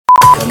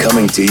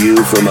Coming to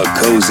you from a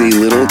cozy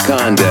little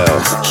condo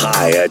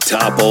high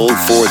atop Old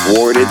Fourth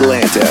Ward,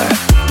 Atlanta.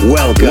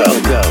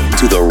 Welcome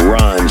to The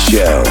Ron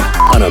Show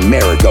on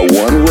America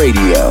One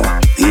Radio.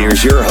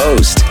 Here's your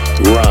host,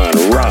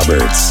 Ron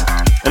Roberts.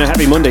 And a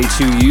happy Monday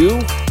to you.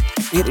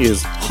 It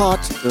is hot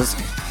as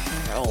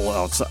hell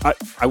outside.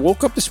 I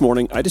woke up this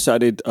morning. I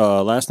decided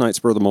last night,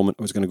 spur of the moment,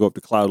 I was going to go up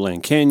to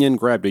Cloudland Canyon,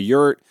 grabbed a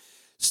yurt,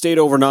 stayed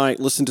overnight,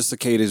 listened to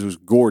cicadas. It was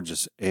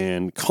gorgeous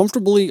and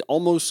comfortably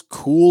almost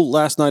cool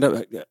last night.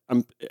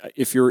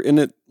 If you're in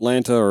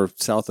Atlanta or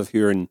south of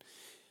here and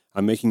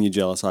I'm making you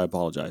jealous, I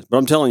apologize. But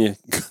I'm telling you,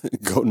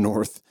 go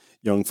north,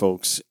 young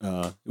folks.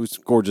 It was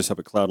gorgeous up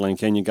at Cloudland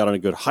Canyon. Got on a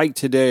good hike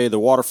today. The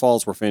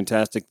waterfalls were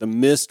fantastic. The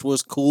mist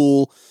was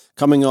cool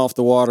coming off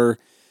the water.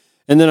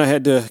 And then I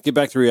had to get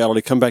back to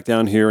reality, come back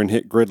down here and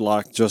hit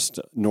gridlock just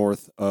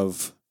north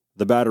of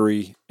the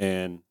Battery,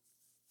 and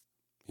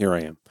here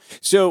I am.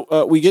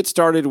 So we get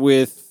started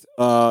with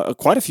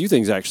quite a few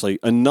things, actually.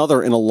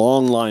 Another in a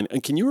long line.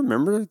 And can you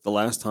remember the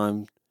last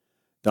time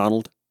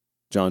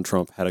John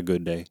Trump had a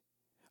good day?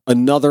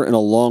 Another in a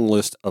long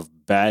list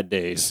of bad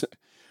days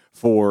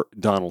for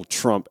Donald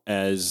Trump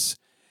as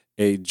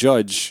a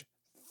judge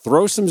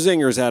throws some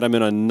zingers at him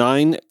in a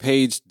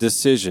 9-page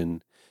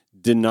decision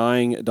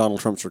denying Donald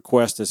Trump's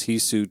request as he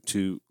sued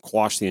to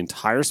quash the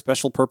entire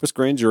special purpose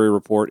grand jury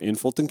report in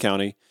Fulton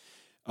County,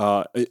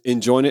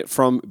 enjoin it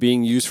from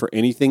being used for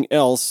anything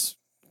else,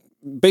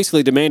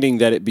 basically demanding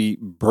that it be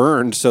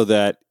burned so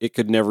that it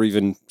could never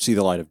even see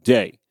the light of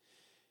day.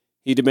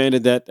 He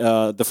demanded that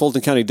the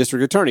Fulton County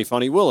District Attorney,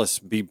 Fani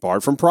WIllis, be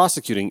barred from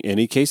prosecuting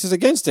any cases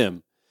against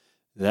him.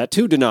 That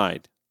too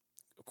denied.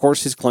 Of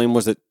course, his claim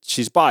was that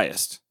she's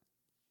biased.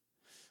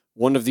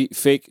 One of the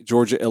fake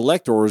Georgia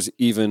electors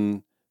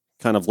even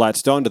kind of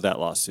latched onto that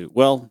lawsuit.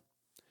 Well,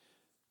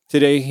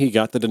 today he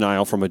got the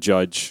denial from a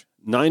judge,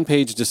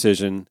 9-page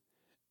decision.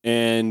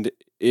 And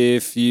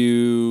if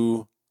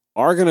you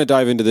are going to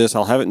dive into this,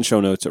 I'll have it in show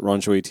notes at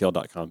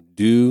ronshowatl.com.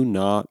 Do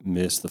not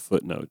miss the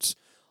footnotes.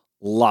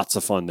 Lots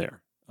of fun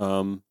there.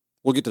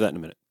 We'll get to that in a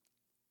minute.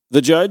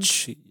 The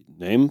judge,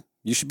 name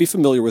you should be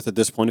familiar with at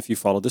this point if you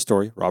followed the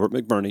story, Robert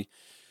McBurney,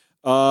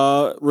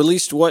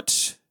 released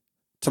what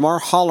Tamar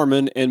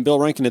Hollerman and Bill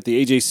Rankin at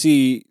the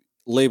AJC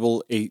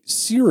label a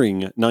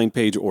searing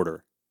 9-page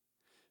order.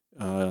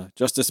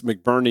 Justice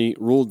McBurney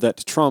ruled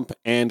that Trump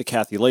and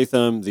Kathy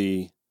Latham,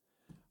 the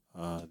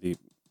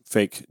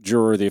fake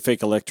juror, the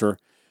fake elector,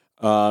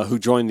 who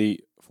joined the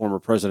former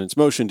president's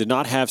motion, did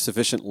not have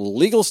sufficient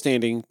legal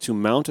standing to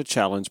mount a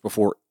challenge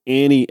before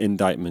any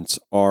indictments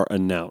are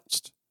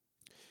announced.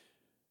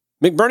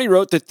 McBurney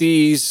wrote that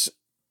these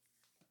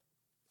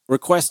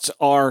requests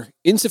are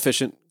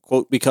insufficient,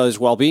 quote, because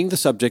while being the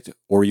subject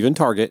or even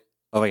target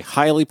of a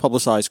highly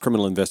publicized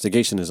criminal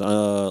investigation is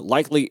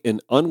likely an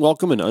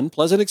unwelcome and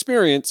unpleasant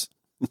experience,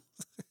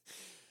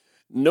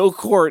 no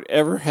court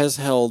ever has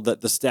held that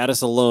the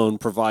status alone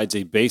provides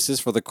a basis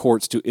for the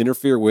courts to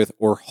interfere with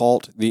or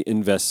halt the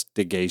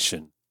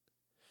investigation.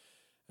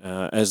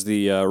 As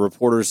the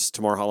reporters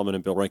Tamar Hollerman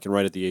and Bill Rankin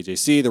write at the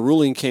AJC, the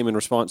ruling came in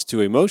response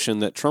to a motion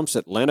that Trump's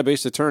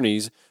Atlanta-based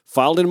attorneys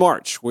filed in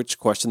March, which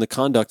questioned the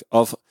conduct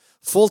of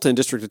Fulton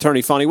District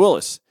Attorney Fani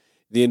WIllis,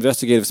 the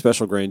investigative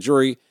special grand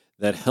jury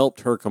that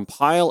helped her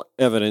compile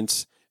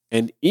evidence,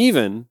 and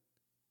even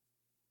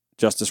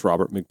Justice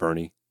Robert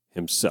McBurney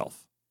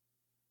himself.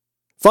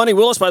 Fani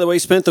WIllis, by the way,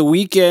 spent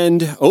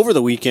over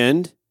the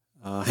weekend,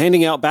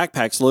 handing out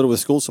backpacks loaded with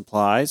school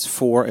supplies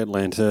for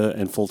Atlanta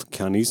and Fulton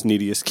County's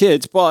neediest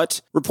kids.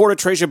 But reporter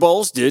Trae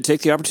Bowles did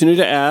take the opportunity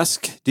to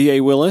ask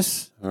DA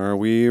WIllis, are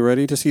we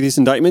ready to see these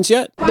indictments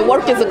yet? The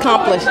work is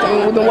accomplished. I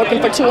mean, we've been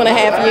working for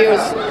 2.5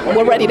 years.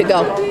 We're ready to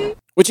go.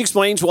 Which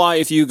explains why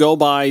if you go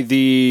by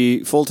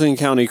the Fulton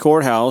County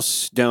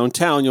Courthouse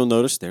downtown, you'll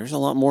notice there's a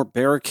lot more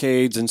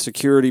barricades and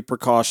security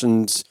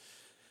precautions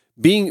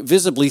being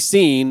visibly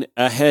seen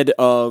ahead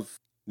of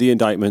the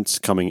indictments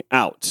coming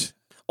out.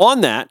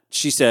 On that,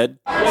 she said,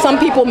 some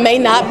people may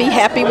not be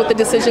happy with the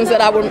decisions that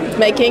I was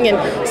making,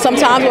 and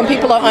sometimes when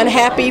people are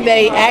unhappy,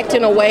 they act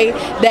in a way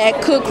that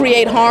could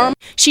create harm.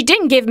 She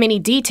didn't give many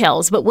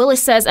details, but WIllis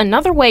says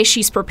another way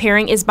she's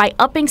preparing is by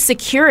upping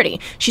security.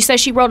 She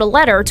says she wrote a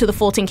letter to the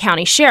Fulton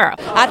County Sheriff.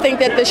 I think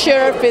that the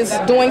sheriff is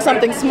doing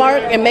something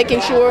smart and making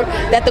sure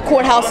that the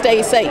courthouse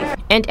stays safe.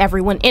 And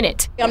everyone in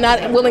it. I'm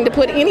not willing to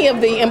put any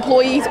of the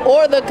employees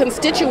or the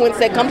constituents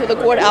that come to the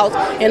courthouse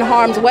in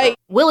harm's way.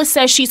 WIllis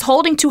says she's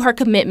holding to her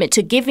commitment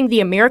to giving the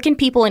American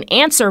people an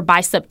answer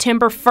by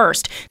September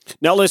 1st.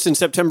 Now listen,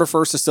 September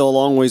 1st is still a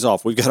long ways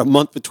off. We've got a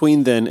month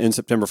between then and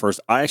September 1st.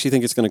 I actually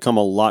think it's going to come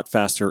a lot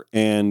faster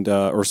and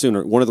or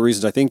sooner. One of the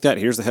reasons I think that,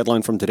 here's the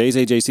headline from today's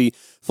AJC.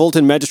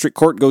 Fulton Magistrate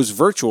Court goes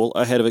virtual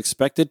ahead of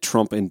expected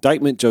Trump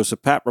indictment.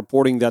 Joseph Papp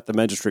reporting that the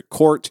Magistrate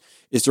Court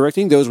is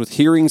directing those with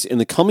hearings in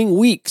the coming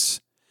weeks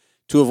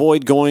to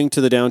avoid going to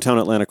the downtown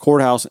Atlanta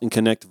courthouse and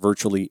connect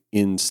virtually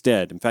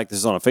instead. In fact, this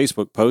is on a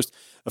Facebook post.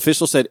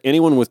 Officials said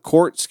anyone with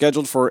court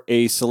scheduled for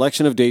a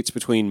selection of dates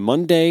between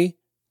today,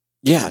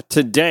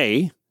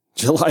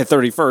 July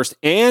 31st,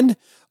 and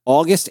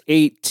August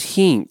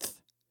 18th,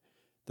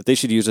 that they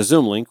should use a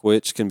Zoom link,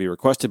 which can be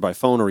requested by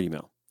phone or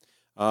email.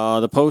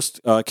 The post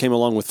came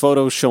along with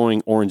photos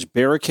showing orange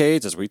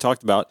barricades, as we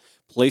talked about,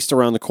 placed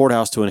around the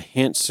courthouse to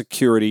enhance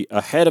security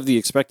ahead of the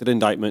expected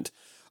indictment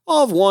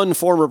of one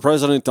former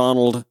president,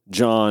 Donald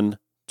John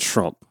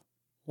Trump.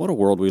 What a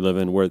world we live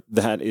in where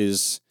that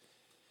is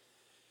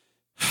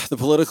the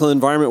political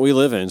environment we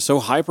live in. So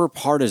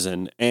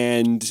hyper-partisan.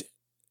 And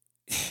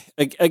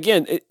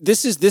again,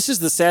 this is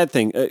the sad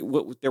thing.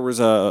 There was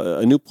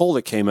a new poll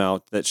that came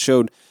out that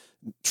showed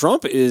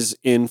Trump is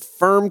in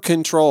firm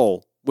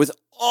control with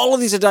all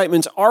of these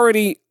indictments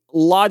already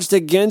lodged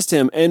against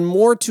him and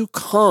more to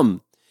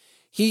come.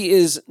 He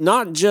is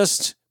not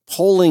just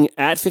polling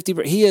at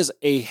 50%, he is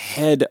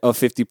ahead of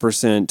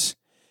 50%.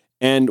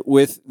 And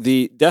with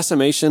the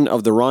decimation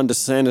of the Ron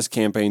DeSantis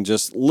campaign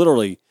just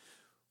literally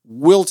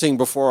wilting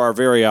before our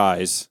very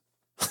eyes,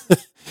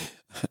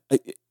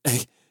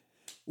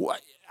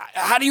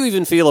 how do you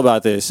even feel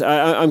about this?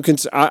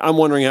 I'm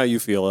wondering how you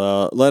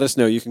feel. Let us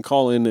know. You can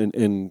call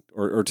in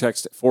or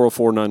text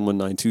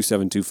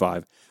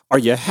 404-919-2725. Are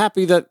you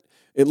happy that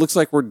it looks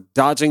like we're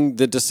dodging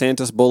the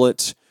DeSantis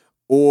bullet,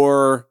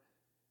 or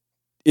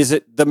is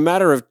it the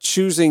matter of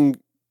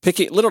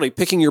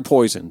picking your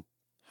poison?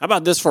 How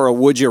about this for a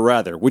would you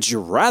rather? Would you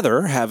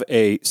rather have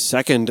a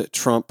second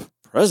Trump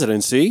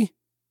presidency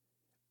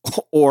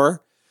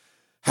or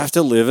have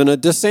to live in a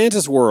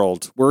DeSantis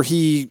world where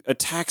he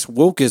attacks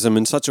wokeism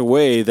in such a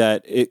way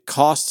that it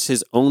costs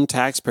his own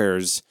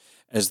taxpayers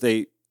as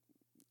they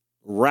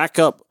rack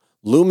up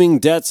looming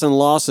debts and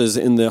losses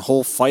in the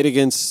whole fight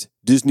against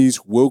Disney's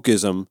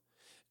wokeism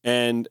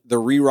and the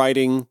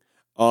rewriting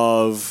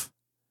of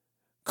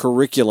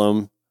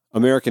curriculum,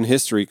 American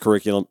history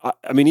curriculum?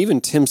 I mean,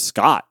 even Tim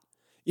Scott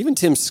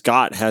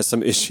has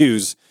some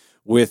issues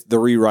with the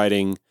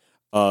rewriting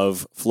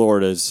of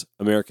Florida's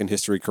American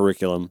history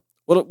curriculum,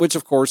 which,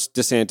 of course,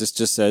 DeSantis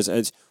just says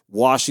it's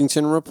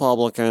Washington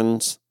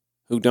Republicans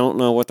who don't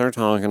know what they're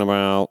talking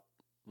about.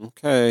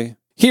 Okay.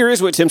 Here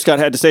is what Tim Scott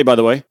had to say, by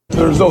the way.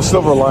 There's no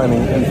silver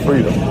lining in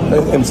freedom,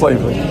 in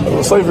slavery.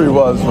 What slavery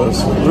was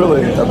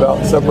really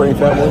about separating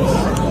families,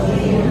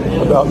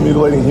 about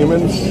mutilating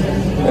humans,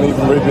 and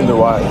even raping their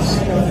wives.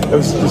 It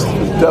was just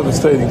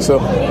devastating. So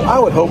I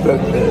would hope that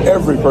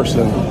every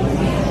person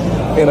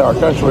in our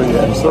country,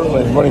 and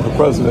certainly running for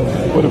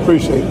president, would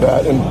appreciate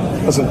that. And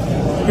listen,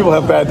 people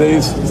have bad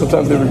days.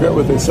 Sometimes they regret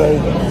what they say,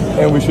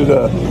 and we should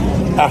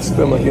ask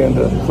them again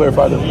to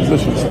clarify their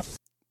positions.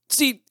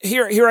 See,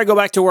 here I go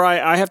back to where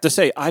I have to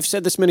say, I've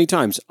said this many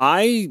times.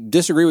 I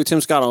disagree with Tim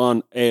Scott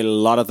on a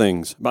lot of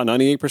things. About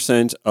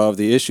 98% of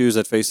the issues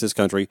that face this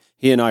country,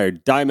 he and I are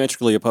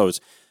diametrically opposed.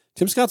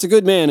 Tim Scott's a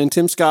good man, and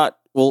Tim Scott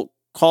will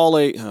call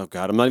I'm not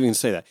even going to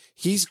say that.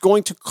 He's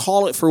going to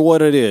call it for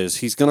what it is.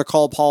 He's going to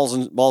call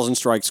balls and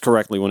strikes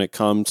correctly when it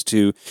comes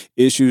to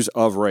issues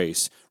of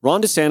race.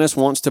 Ron DeSantis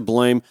wants to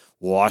blame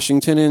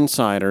Washington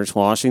insiders,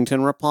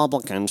 Washington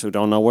Republicans who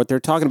don't know what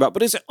they're talking about,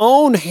 but his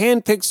own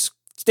handpicked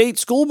state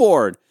school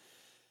board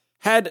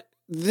had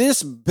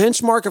this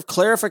benchmark of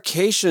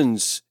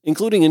clarifications,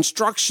 including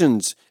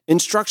instructions.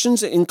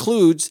 Instructions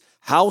includes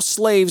how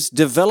slaves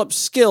develop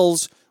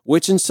skills,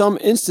 which in some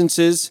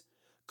instances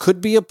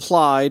could be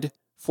applied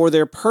for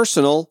their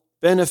personal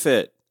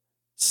benefit.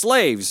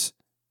 Slaves,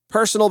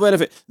 personal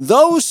benefit.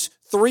 Those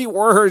three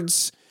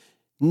words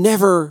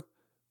never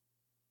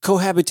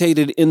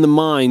cohabitated in the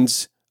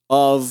minds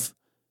of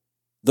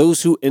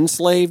those who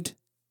enslaved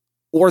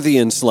or the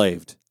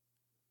enslaved.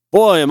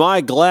 Boy, am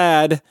I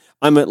glad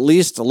I'm at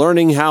least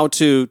learning how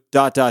to ...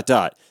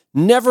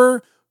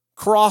 Never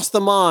crossed the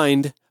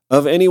mind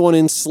of anyone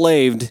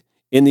enslaved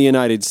in the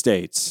United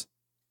States.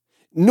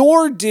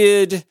 Nor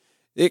did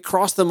it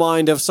cross the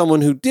mind of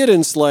someone who did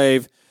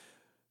enslave.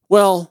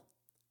 Well,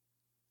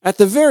 at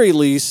the very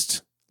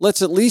least,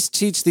 let's at least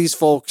teach these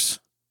folks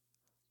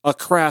a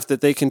craft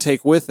that they can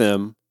take with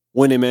them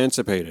when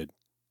emancipated.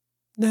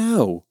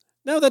 No,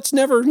 that's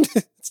never,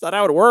 that's not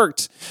how it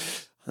worked.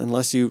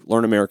 Unless you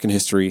learn American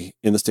history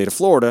in the state of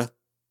Florida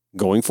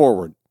going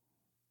forward.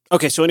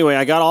 Okay, so anyway,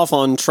 I got off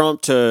on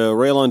Trump to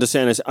rail on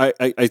DeSantis.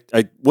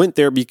 I went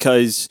there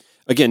because,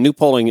 again, new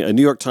polling, a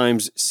New York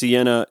Times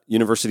Siena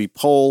University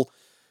poll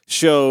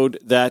showed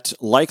that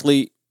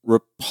likely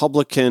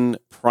Republican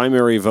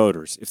primary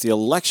voters, if the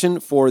election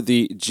for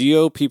the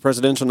GOP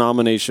presidential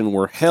nomination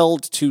were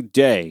held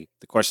today,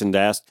 the question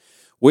asked,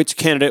 which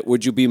candidate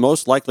would you be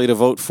most likely to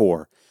vote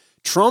for?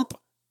 Trump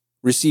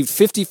received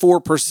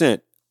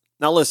 54%.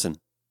 Now listen,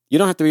 you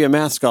don't have to be a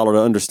math scholar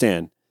to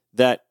understand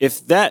that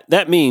if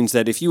that means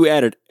that if you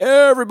added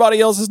everybody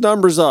else's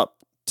numbers up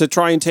to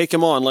try and take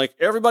him on, like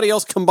everybody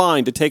else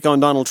combined to take on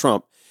Donald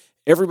Trump,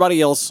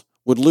 everybody else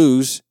would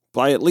lose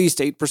by at least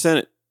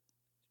 8%.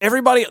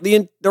 Everybody,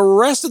 the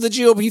rest of the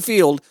GOP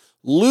field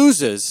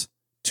loses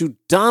to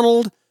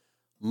Donald,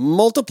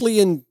 multiply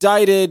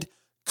indicted,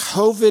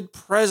 COVID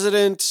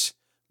president,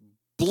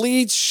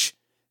 bleach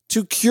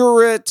to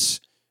cure it,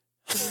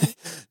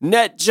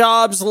 net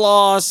jobs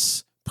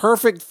loss,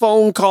 perfect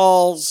phone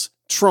calls.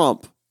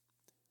 Trump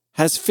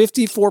has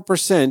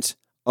 54%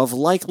 of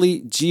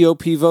likely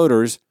GOP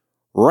voters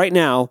right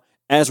now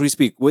as we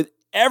speak with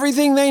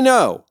everything they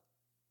know.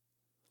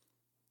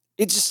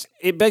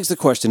 It begs the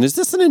question, is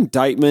this an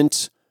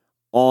indictment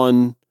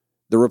on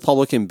the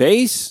Republican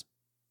base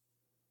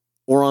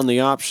or on the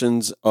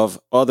options of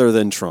other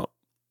than Trump?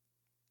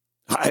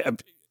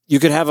 You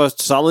could have a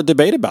solid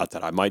debate about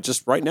that. I might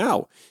just right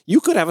now.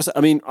 You could have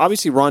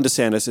obviously Ron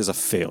DeSantis is a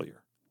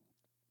failure.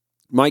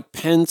 Mike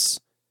Pence,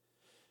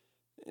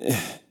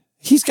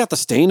 he's got the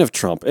stain of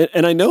Trump.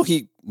 And I know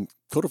he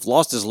could have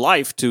lost his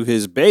life to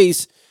his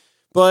base,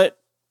 but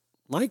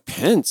Mike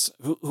Pence,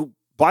 who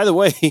by the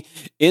way,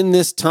 in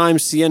this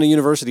Times Siena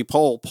University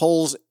poll,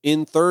 polls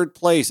in third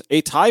place,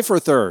 a tie for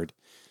third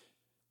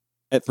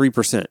at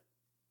 3%.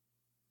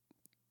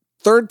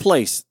 Third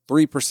place,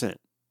 3%.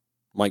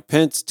 Mike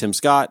Pence, Tim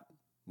Scott,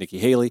 Nikki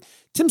Haley.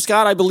 Tim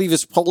Scott, I believe,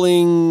 is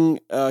polling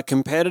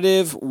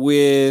competitive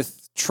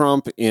with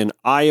Trump in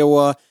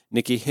Iowa.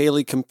 Nikki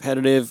Haley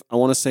competitive, I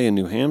want to say in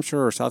New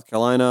Hampshire or South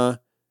Carolina.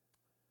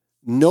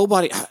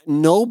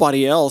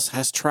 Nobody else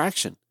has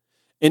traction.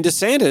 And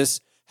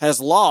DeSantis has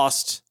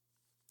lost,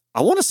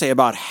 I want to say,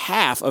 about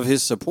half of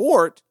his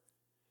support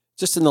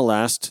just in the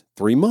last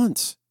 3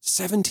 months.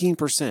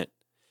 17%.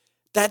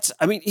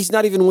 He's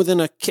not even within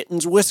a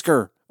kitten's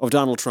whisker of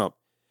Donald Trump.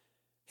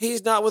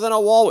 He's not within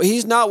a wall.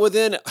 He's not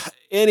within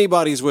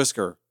anybody's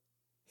whisker.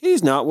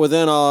 He's not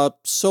within a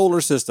solar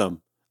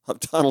system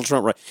of Donald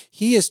Trump. Right?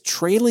 He is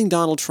trailing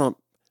Donald Trump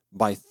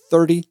by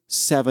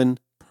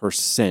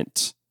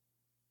 37%.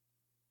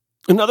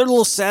 Another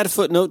little sad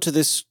footnote to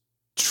this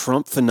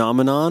Trump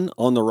phenomenon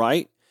on the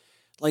right.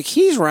 Like,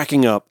 he's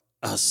racking up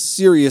a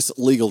serious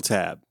legal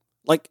tab,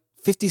 like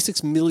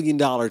 $56 million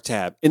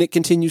tab, and it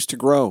continues to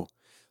grow.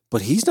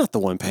 But he's not the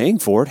one paying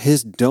for it.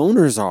 His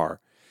donors are.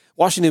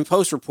 Washington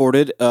Post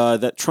reported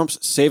that Trump's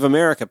Save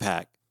America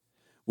PAC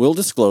will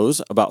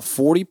disclose about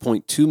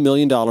 $40.2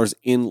 million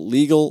in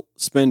legal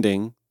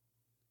spending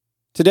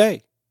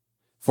today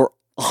for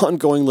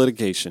ongoing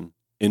litigation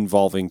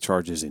involving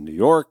charges in New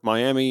York,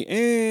 Miami,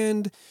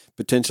 and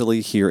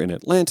potentially here in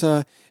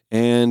Atlanta,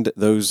 and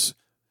those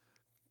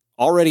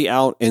already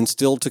out and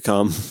still to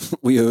come,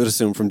 we would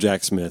assume, from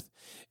Jack Smith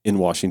in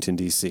Washington,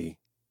 D.C.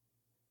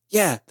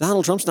 Yeah,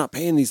 Donald Trump's not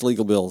paying these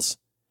legal bills.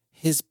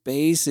 His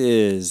base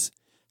is.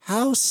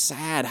 How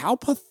sad, how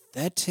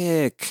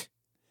pathetic.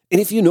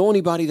 And if you know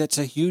anybody that's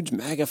a huge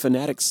MAGA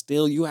fanatic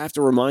still, you have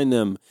to remind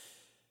them,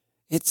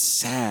 it's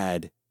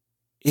sad.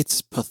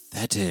 It's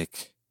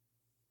pathetic.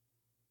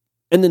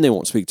 And then they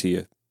won't speak to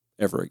you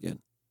ever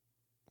again.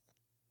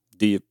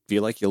 Do you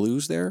feel like you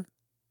lose there?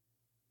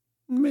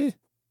 Meh.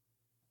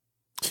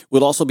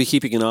 We'll also be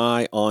keeping an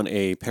eye on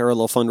a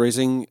parallel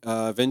fundraising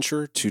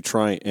venture to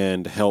try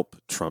and help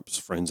Trump's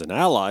friends and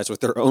allies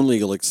with their own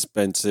legal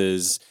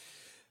expenses.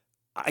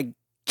 I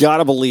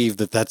gotta believe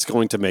that that's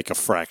going to make a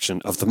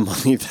fraction of the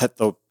money that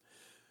the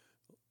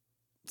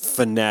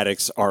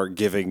fanatics are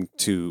giving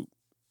to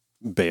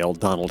bail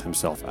Donald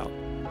himself out.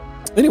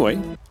 Anyway,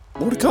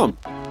 more to come.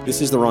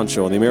 This is The Ron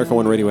Show on the America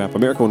One Radio app,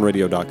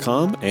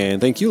 AmericaOneRadio.com,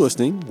 and thank you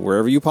listening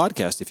wherever you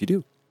podcast if you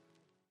do.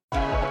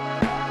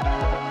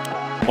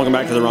 Welcome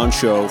back to The Ron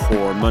Show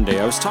for Monday.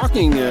 I was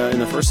talking in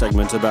the first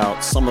segment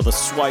about some of the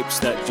swipes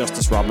that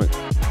Justice Robert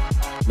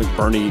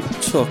McBurney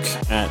took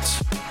at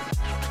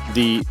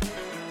the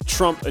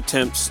Trump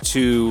attempts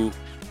to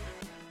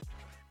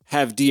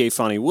have DA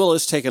Fani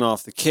WIllis taken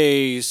off the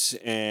case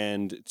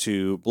and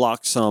to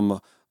block some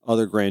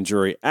other grand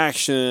jury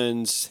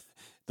actions.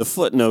 The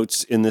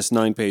footnotes in this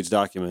 9-page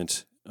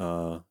document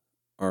are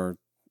kind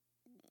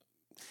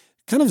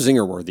of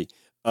zinger-worthy.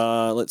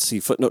 Let's see,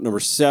 footnote number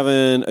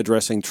 7,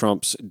 addressing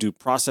Trump's due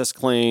process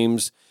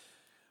claims.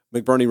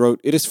 McBurney wrote,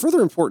 "It is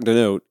further important to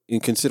note, in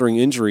considering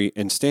injury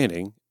and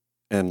standing,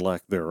 and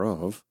lack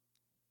thereof,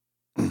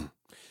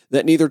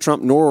 that neither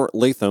Trump nor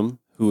Latham,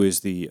 who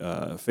is the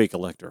fake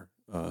elector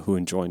who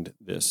enjoined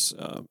this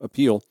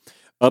appeal,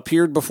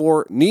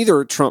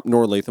 neither Trump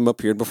nor Latham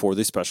appeared before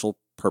the special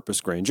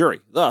purpose grand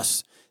jury.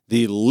 Thus,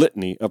 the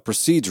litany of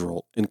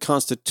procedural and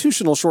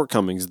constitutional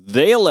shortcomings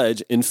they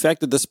allege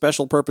infected the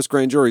special purpose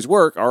grand jury's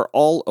work are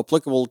all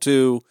applicable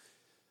to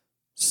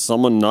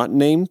someone not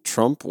named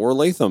Trump or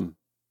Latham."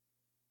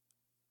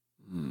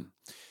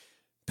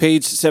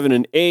 Page 7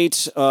 and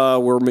 8,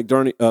 where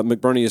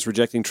McBurney is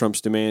rejecting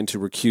Trump's demand to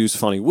recuse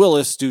Fani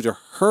WIllis due to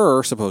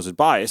her supposed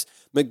bias.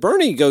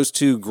 McBurney goes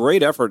to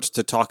great efforts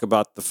to talk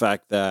about the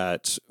fact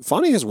that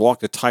Fani has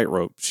walked a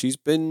tightrope. She's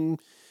been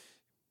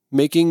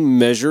making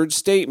measured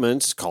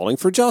statements, calling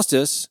for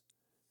justice.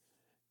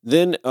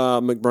 Then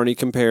McBurney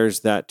compares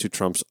that to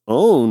Trump's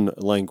own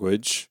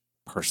language,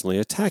 personally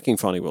attacking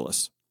Fani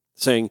WIllis,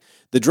 saying,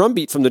 "The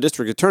drumbeat from the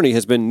district attorney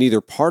has been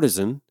neither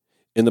partisan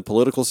in the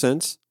political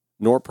sense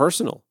nor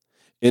personal,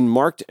 in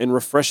marked and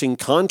refreshing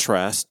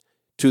contrast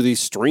to the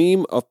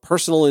stream of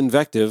personal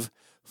invective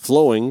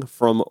flowing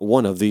from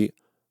one of the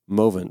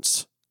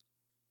movants."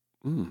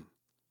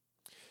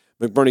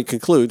 McBurney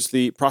concludes,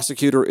 "The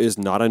prosecutor is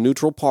not a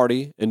neutral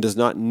party and does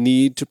not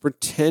need to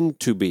pretend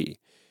to be.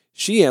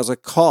 She has a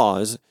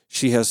cause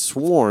she has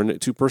sworn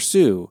to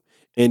pursue,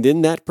 and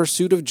in that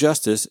pursuit of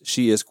justice,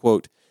 she is,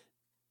 quote,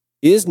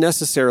 is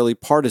necessarily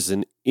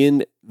partisan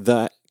in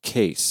that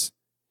case.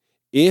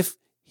 If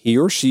he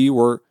or she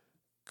were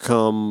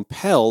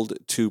compelled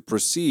to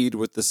proceed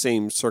with the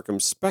same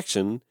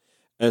circumspection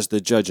as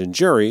the judge and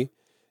jury,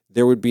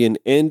 there would be an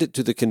end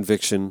to the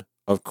conviction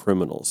of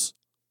criminals.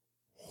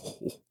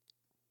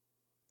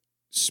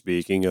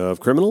 Speaking of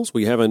criminals,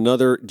 we have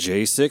another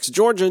J6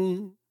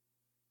 Georgian.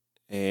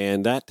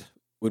 And that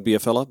would be a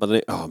fella by the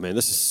name. Oh man,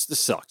 this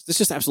sucks. This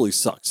just absolutely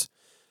sucks.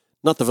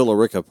 Not the Villa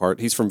Rica part.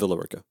 He's from Villa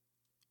Rica.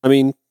 I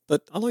mean,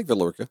 but I like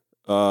Villa Rica.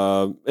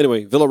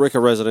 Anyway, Villa Rica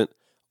resident,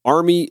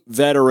 Army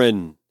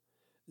veteran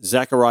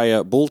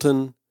Zachariah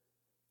Bolton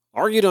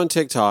argued on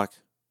TikTok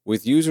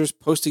with users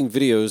posting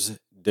videos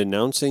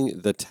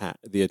denouncing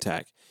the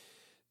attack.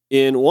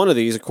 In one of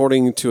these,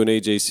 according to an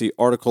AJC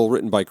article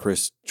written by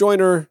Chris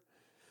Joyner,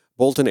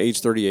 Bolton,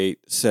 age 38,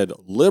 said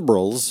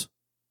liberals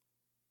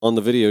on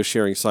the video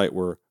sharing site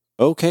were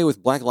okay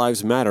with Black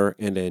Lives Matter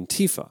and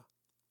Antifa.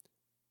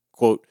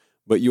 Quote,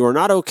 but you are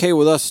not okay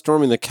with us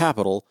storming the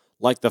Capitol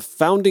like the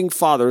founding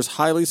fathers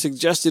highly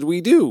suggested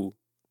we do.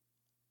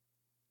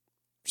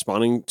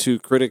 Responding to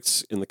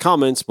critics in the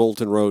comments,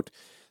 Bolton wrote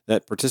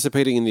that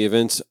participating in the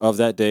events of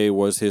that day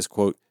was his,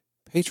 quote,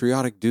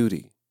 patriotic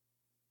duty.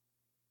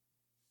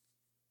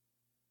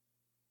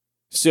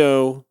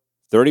 So,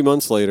 30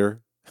 months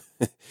later,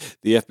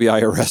 the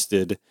FBI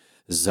arrested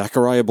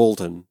Zachariah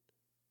Bolton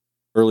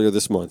earlier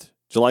this month.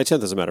 July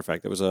 10th, as a matter of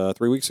fact. That was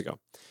 3 weeks ago.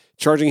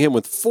 Charging him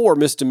with 4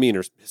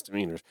 misdemeanors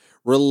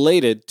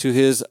related to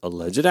his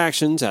alleged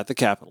actions at the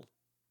Capitol.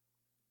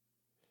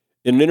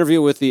 In an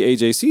interview with the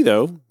AJC,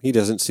 though, he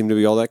doesn't seem to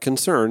be all that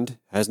concerned,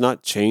 has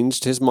not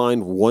changed his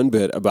mind one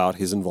bit about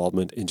his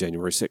involvement in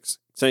January 6th,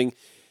 saying,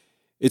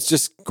 it's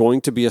just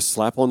going to be a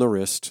slap on the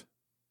wrist.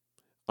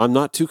 I'm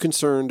not too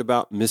concerned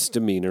about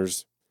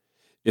misdemeanors.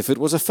 If it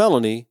was a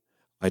felony,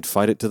 I'd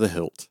fight it to the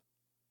hilt.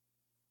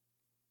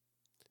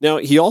 Now,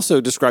 he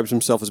also describes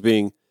himself as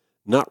being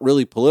not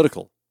really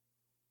political,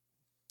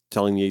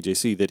 telling the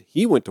AJC that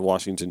he went to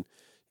Washington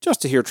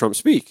just to hear Trump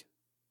speak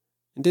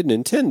and didn't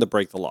intend to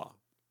break the law.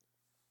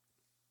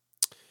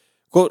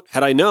 Quote,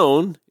 had I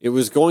known it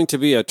was going to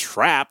be a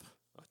trap,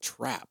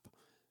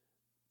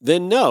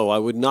 then no, I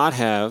would not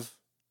have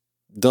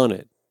done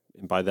it.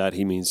 And by that,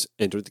 he means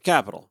entered the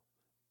Capitol.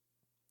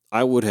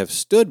 I would have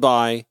stood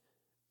by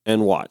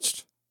and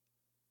watched.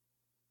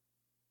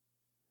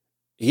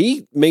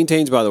 He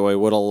maintains, by the way,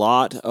 what a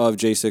lot of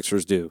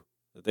J6ers do,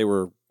 that they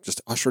were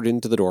just ushered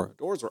into the door.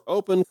 Doors were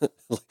open.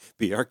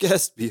 Be our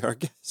guest, be our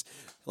guest.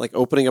 Like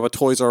opening up a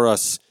Toys R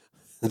Us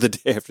the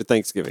day after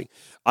Thanksgiving.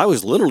 I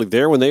was literally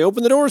there when they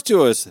opened the doors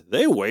to us.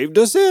 They waved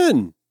us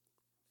in.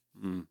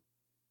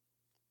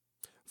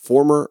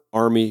 Former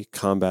Army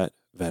combat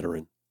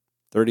veteran,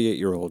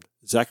 38-year-old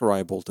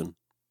Zachariah Bolton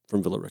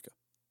from Villa Rica.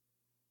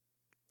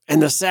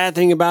 And the sad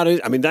thing about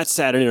it, I mean, that's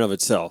sad in and of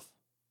itself.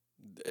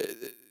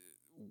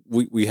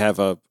 We have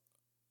a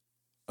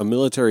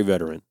military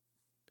veteran.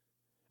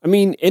 I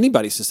mean,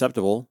 anybody's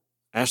susceptible.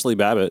 Ashley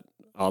Babbitt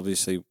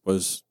obviously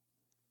was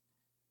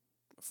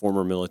a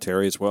former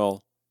military as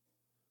well.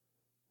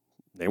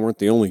 They weren't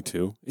the only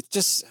two. It's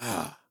just,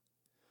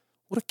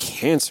 what a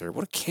cancer.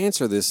 What a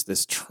cancer this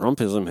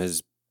Trumpism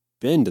has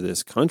been to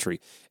this country.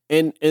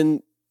 And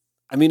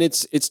I mean,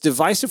 it's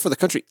divisive for the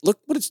country. Look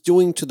what it's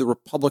doing to the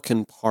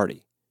Republican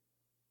Party.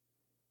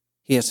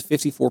 He has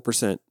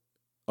 54%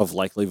 of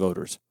likely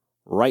voters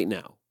right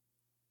now.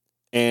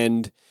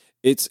 And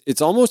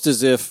it's almost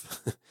as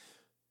if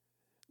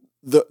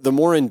the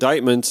more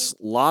indictments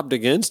lobbed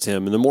against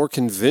him and the more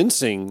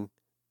convincing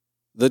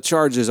the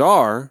charges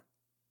are,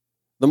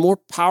 the more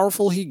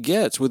powerful he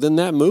gets within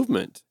that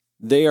movement.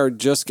 They are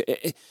just,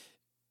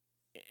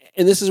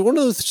 and this is one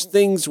of those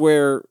things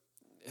where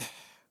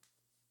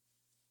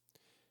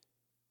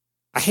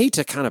I hate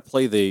to kind of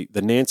play the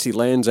Nancy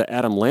Lanza,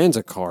 Adam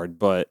Lanza card,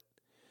 but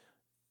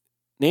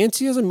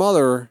Nancy as a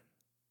mother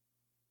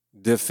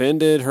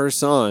defended her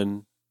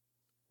son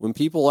when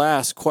people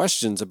asked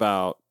questions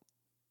about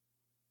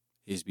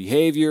his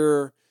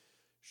behavior.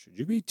 Should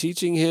you be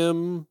teaching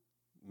him,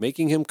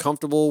 making him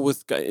comfortable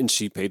with, and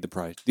she paid the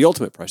price, the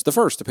ultimate price, the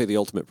first to pay the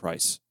ultimate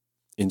price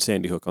in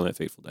Sandy Hook on that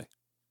fateful day.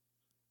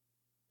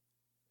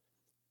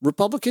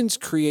 Republicans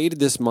created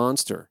this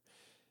monster.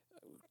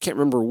 Can't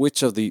remember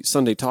which of the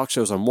Sunday talk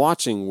shows I'm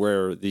watching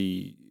where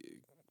the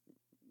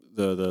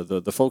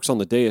folks on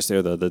the dais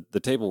there, the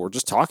table, were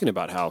just talking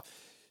about how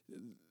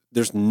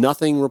there's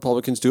nothing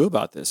Republicans do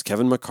about this.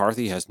 Kevin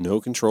McCarthy has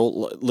no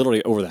control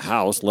literally over the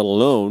House, let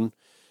alone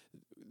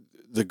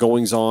the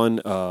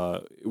goings-on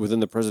within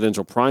the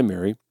presidential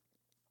primary.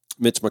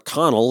 Mitch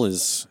McConnell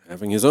is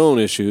having his own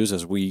issues,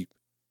 as we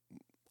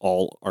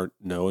all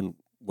know and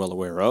well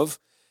aware of.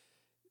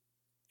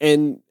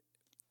 And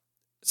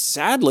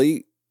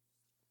sadly,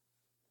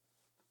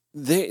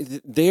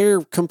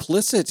 they're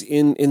complicit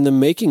in the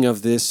making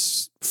of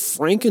this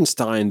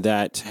Frankenstein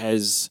that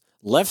has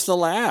left the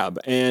lab,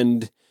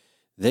 and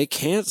they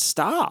can't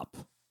stop.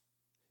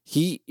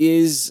 He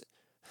is,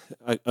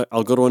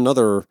 I'll go to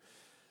another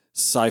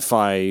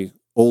sci-fi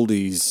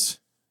oldies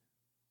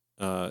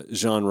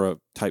genre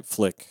type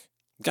flick.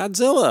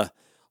 Godzilla,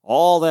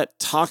 all that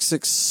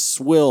toxic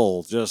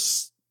swill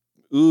just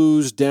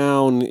oozed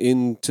down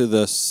into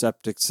the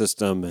septic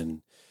system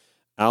and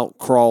out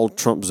crawled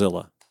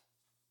Trumpzilla.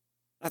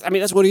 I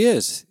mean, that's what he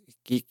is.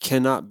 He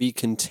cannot be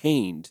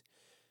contained.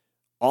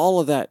 All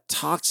of that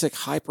toxic,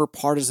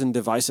 hyper-partisan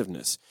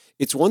divisiveness.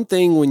 It's one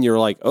thing when you're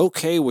like,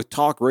 okay with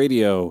talk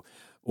radio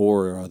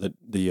or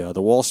the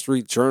Wall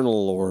Street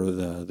Journal or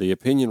the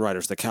opinion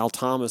writers, the Cal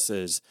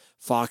Thomases,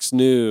 Fox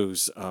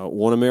News,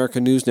 One America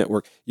News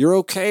Network. You're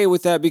okay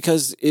with that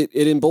because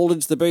it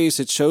emboldens the base.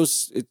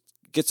 It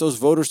gets those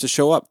voters to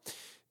show up.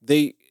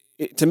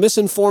 To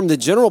misinform the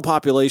general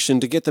population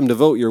to get them to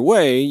vote your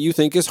way, you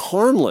think is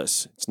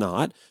harmless. It's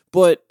not.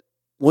 But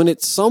when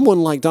it's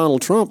someone like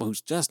Donald Trump,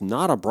 who's just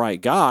not a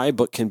bright guy,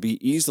 but can be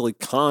easily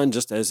conned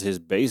just as his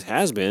base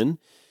has been,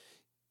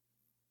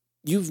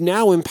 you've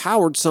now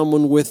empowered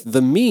someone with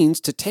the means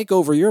to take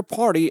over your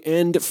party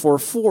and, for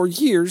 4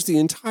 years, the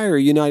entire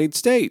United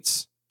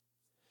States.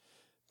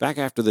 Back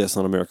after this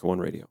on America One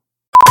Radio.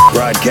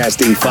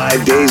 Broadcasting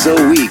 5 days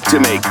a week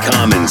to make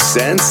common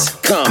sense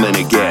common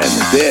again.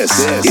 This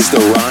is The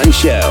Ron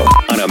Show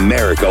on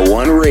America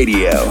One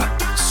Radio.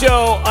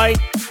 So I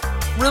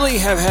really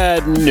have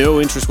had no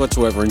interest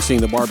whatsoever in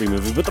seeing the Barbie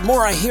movie, but the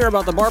more I hear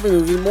about the Barbie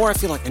movie, the more I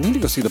feel like I need to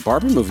go see the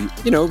Barbie movie,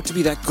 to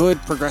be that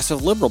good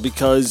progressive liberal,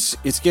 because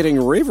it's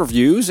getting rave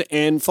reviews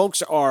and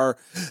folks are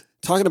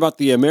talking about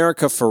the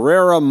America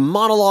Ferrera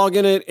monologue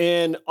in it,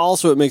 and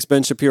also it makes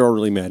Ben Shapiro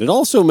really mad. It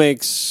also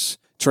makes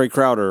Trae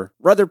Crowder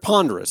rather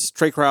ponderous.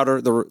 Trae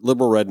Crowder, the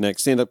liberal redneck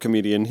stand-up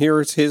comedian.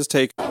 Here's his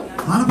take. A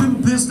lot of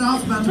people pissed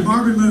off about the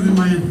Barbie movie,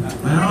 man.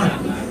 They are.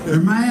 They're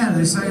mad.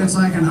 They say it's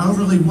like an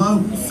overly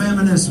woke,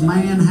 feminist,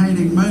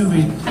 man-hating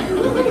movie.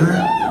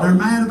 They're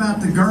mad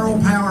about the girl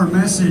power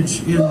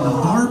message in the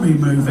Barbie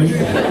movie.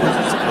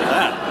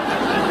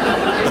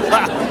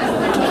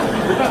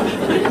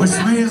 Which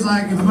to me is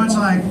like if a bunch of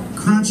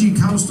crunchy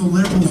coastal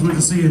liberals went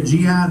to see a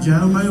G.I.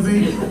 Joe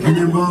movie and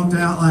then walked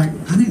out like,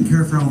 I didn't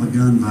care for all the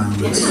gun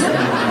violence.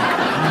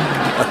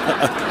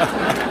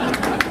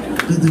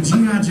 Did the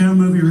G.I. Joe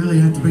movie really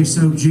have to be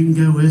so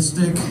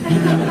jingoistic?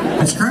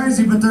 It's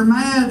crazy, but they're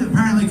mad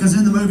apparently because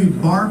in the movie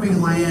Barbie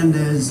Land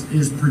is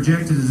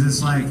projected as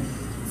this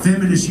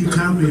feminist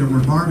utopia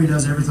where Barbie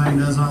does everything,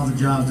 does all the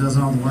jobs, does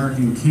all the work,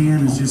 and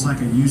Ken is just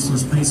like a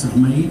useless piece of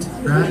meat,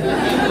 right?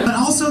 But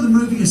also the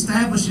movie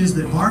establishes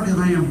that Barbie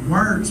Land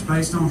works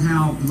based on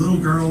how little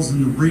girls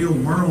in the real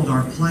world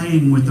are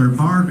playing with their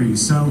Barbies.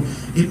 So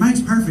it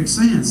makes perfect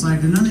sense.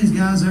 Like, did none of these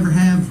guys ever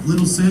have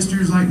little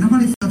sisters? Like,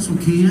 nobody fucks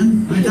with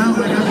Ken. They don't.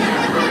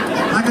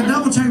 I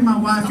double-checked my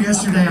wife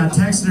yesterday. I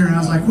texted her and I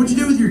was like, what'd you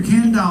do with your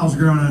Ken dolls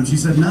growing up? She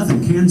said,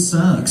 nothing. Ken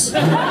sucks.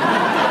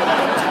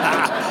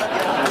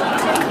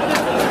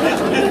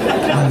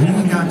 He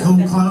ain't got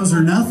cool clothes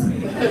or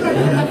nothing.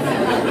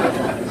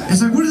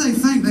 It's like, what do they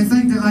think? They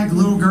think that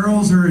little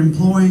girls are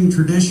employing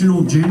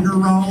traditional gender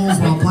roles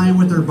while playing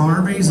with their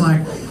Barbies.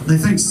 Like, they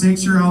think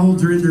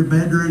 6-year-olds are in their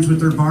bedrooms with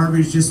their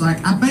Barbies just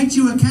like, I baked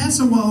you a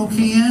casserole,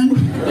 Ken.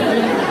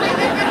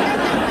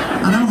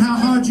 I know how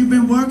hard you've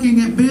been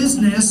working at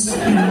business.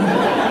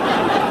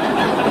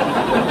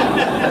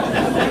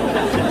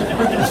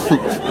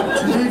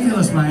 It's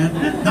ridiculous, man.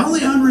 The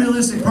only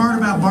unrealistic part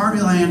about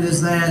Barbie Land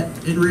is that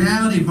in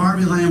reality,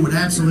 Barbie Land would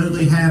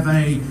absolutely have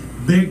a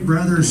Big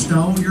Brother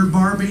stole your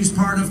Barbies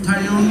part of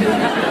town,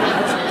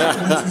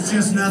 which is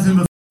just nothing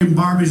but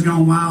Barbies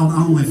Gone Wild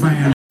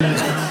OnlyFans.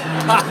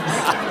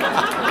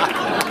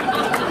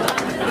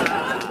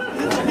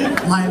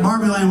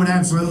 Barbie Land would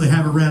absolutely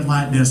have a red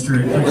light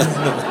district because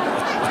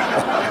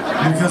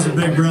of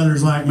Big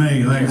Brothers like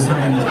me.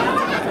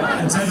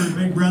 It's every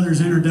Big Brother's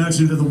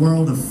introduction to the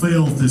world of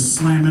filth is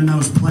slamming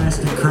those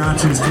plastic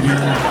crotches together.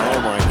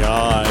 Oh my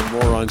God,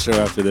 more on show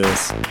after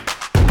this.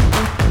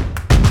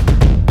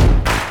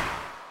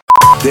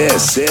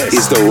 This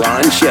is The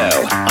Ron Show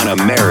on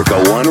America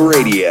One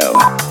Radio.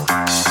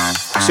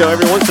 So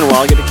every once in a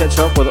while I get to catch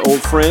up with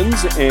old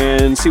friends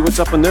and see what's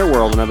up in their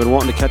world, and I've been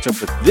wanting to catch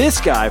up with this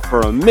guy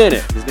for a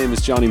minute. His name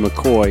is Jonny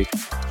McCoy.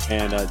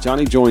 And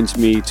Jonny joins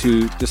me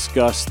to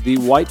discuss the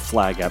White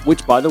Flag app,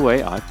 which, by the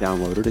way, I've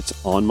downloaded. It's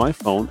on my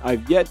phone.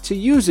 I've yet to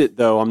use it,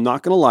 though. I'm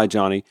not going to lie,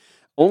 Jonny,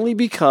 only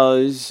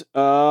because,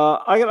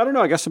 I don't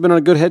know, I guess I've been in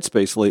a good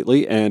headspace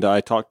lately, and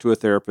I talk to a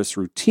therapist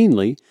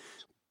routinely,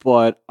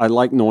 but I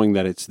like knowing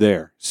that it's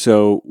there.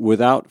 So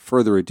without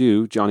further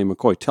ado, Jonny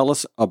McCoy, tell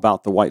us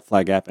about the White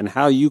Flag app and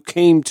how you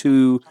came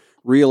to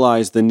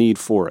realize the need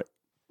for it.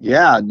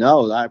 Yeah,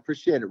 no, I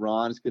appreciate it,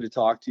 Ron. It's good to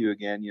talk to you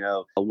again.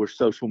 We're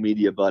social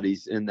media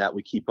buddies in that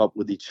we keep up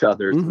with each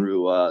other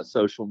through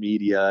social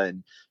media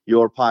and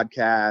your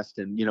podcast.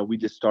 And, we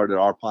just started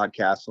our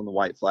podcast on the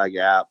White Flag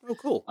app. Oh,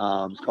 cool.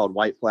 It's called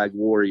White Flag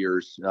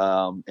Warriors.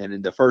 And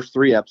in the first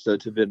 3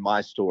 episodes have been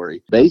my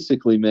story.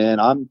 Basically,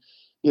 man, I'm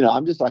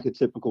just like a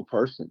typical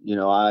person.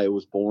 I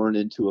was born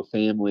into a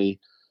family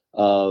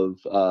of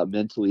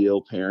mentally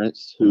ill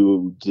parents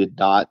who did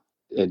not,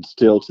 and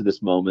still to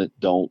this moment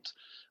don't,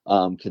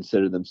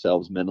 consider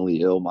themselves mentally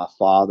ill. My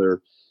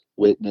father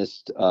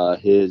witnessed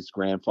his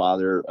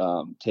grandfather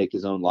take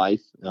his own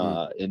life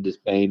in this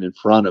pain in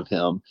front of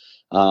him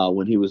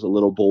when he was a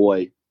little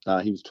boy.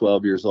 He was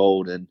 12 years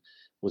old and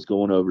was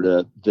going over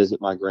to visit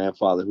my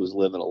grandfather, who was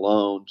living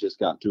alone, just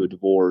got through a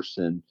divorce,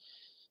 and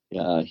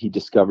he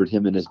discovered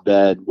him in his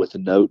bed with a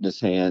note in his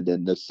hand.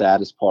 And the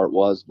saddest part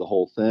was the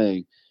whole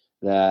thing,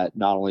 that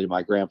not only did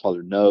my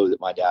grandfather know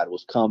that my dad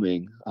was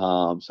coming,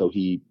 so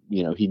he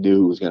knew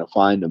who was going to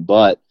find him,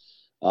 but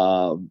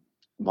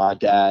my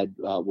dad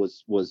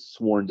was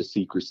sworn to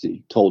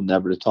secrecy, told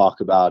never to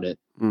talk about it.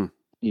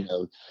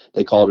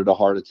 They called it a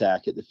heart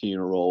attack at the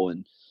funeral,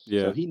 and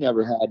so he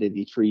never had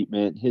any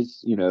treatment.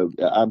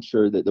 I'm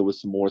sure that there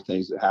was some more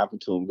things that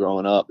happened to him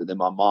growing up. And then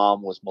my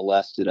mom was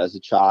molested as a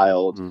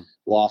child,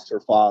 lost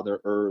her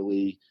father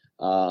early.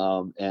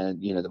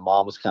 And the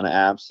mom was kind of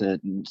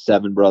absent, and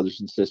 7 brothers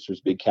and sisters,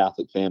 big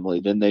Catholic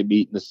family. Then they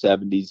meet in the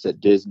 70s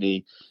at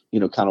Disney,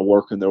 kind of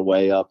working their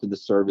way up in the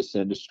service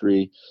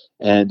industry.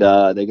 And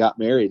they got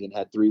married and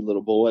had 3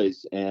 little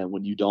boys. And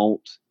when you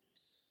don't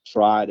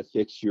try to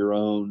fix your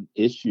own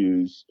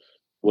issues,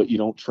 what you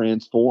don't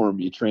transform,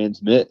 you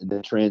transmit, and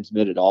they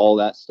transmitted all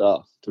that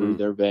stuff through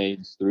their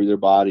veins, through their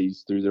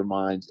bodies, through their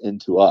minds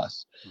into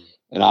us.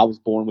 And I was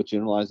born with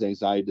generalized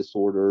anxiety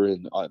disorder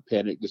and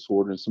panic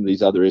disorder and some of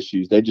these other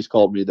issues. They just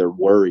called me their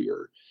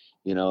worrier,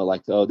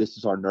 like, oh, this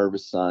is our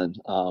nervous son.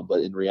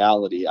 But in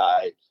reality,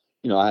 I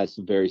had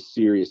some very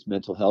serious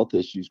mental health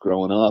issues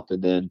growing up.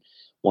 And then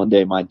one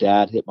day my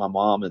dad hit my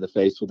mom in the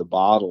face with a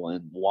bottle,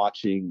 and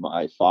watching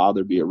my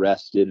father be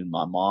arrested and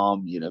my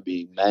mom,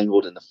 being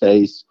mangled in the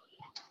face,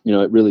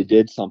 it really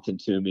did something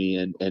to me.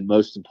 And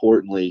most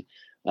importantly,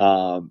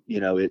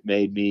 it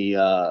made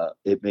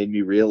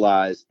me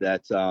realize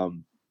that,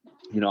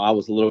 I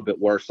was a little bit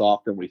worse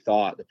off than we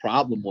thought. The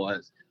problem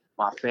was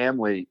my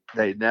family,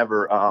 they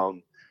never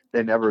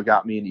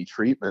got me any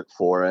treatment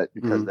for it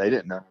because they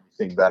didn't know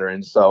anything better.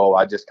 And so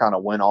I just kind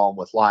of went on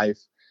with life.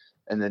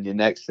 And then the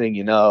next thing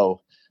you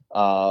know,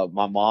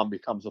 my mom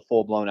becomes a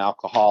full-blown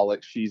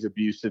alcoholic. She's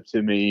abusive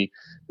to me.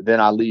 Then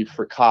I leave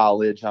for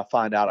college. I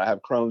find out I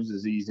have Crohn's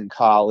disease in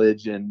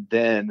college. And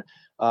then,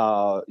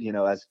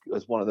 as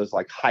one of those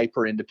like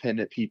hyper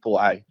independent people,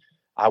 I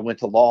went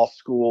to law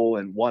school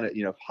and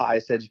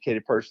highest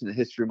educated person in the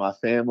history of my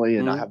family.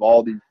 And I have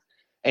all these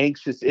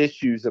anxious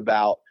issues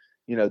about,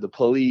 the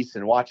police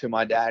and watching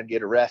my dad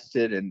get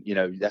arrested. And,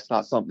 that's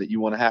not something that you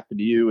want to happen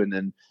to you. And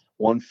then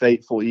one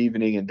fateful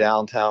evening in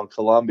downtown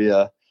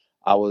Columbia,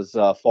 I was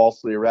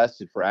falsely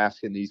arrested for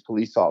asking these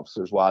police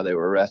officers why they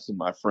were arresting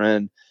my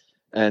friend,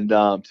 and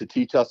to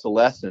teach us a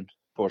lesson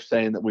for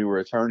saying that we were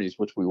attorneys,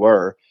 which we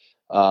were.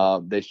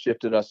 They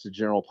shifted us to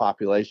general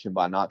population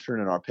by not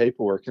turning our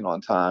paperwork in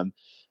on time.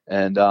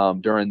 And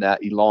during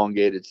that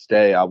elongated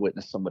stay, I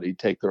witnessed somebody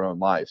take their own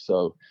life.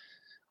 So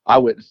I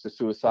witnessed a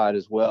suicide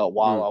as well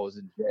while I was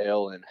in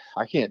jail. And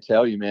I can't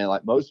tell you, man,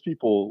 like most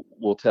people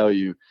will tell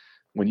you,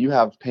 when you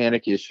have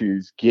panic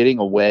issues, getting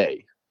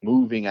away,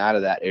 moving out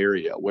of that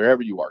area,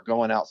 wherever you are,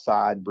 going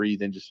outside,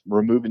 breathing, just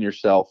removing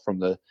yourself from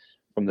the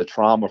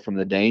trauma, from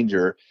the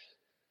danger,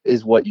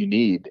 is what you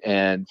need.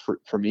 And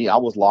for me, I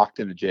was locked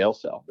in a jail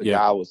cell. The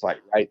guy was like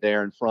right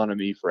there in front of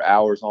me for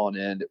hours on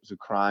end. It was a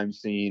crime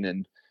scene.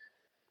 And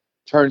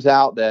turns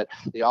out that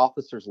the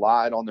officers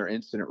lied on their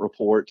incident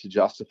report to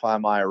justify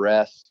my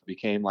arrest. It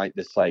became like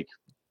this,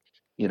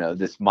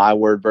 this my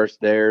word versus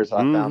theirs.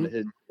 I found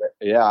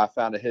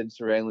a hidden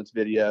surveillance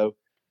video.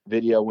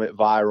 Video went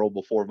viral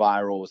before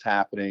viral was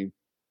happening.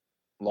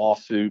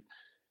 Lawsuit,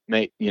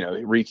 it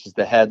reaches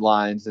the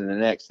headlines, and the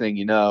next thing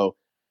you know,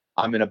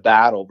 I'm in a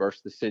battle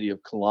versus the city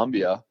of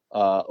Columbia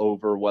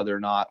over whether or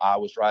not I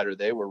was right or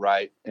they were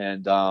right.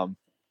 And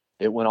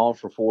it went on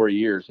for 4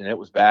 years, and it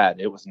was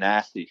bad. It was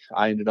nasty.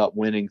 I ended up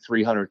winning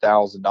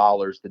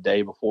 $300,000 the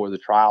day before the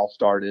trial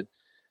started.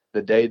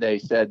 The day they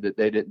said that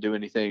they didn't do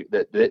anything,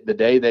 the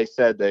day they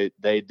said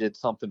they did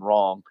something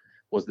wrong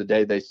was the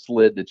day they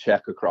slid the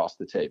check across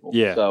the table.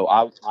 Yeah. So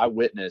I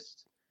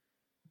witnessed,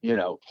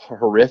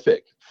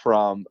 horrific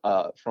from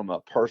a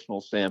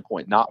personal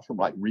standpoint, not from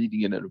like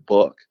reading it in a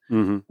book,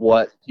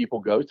 what people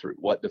go through,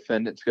 what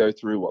defendants go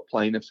through, what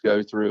plaintiffs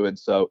go through. And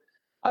so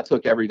I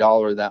took every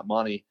dollar of that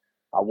money.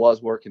 I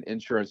was working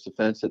insurance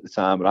defense at the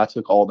time, but I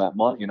took all that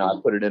money and I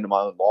put it into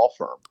my own law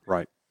firm.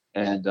 Right.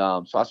 And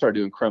so I started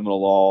doing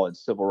criminal law and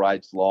civil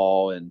rights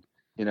law, and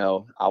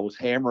I was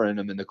hammering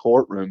them in the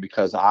courtroom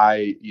because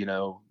I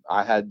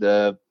had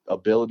the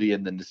ability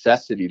and the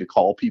necessity to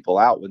call people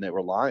out when they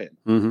were lying.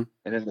 And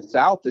in the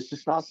South, it's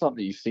just not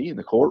something you see in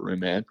the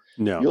courtroom, man.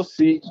 No. You'll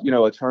see,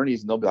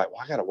 attorneys, and they'll be like,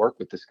 well, I got to work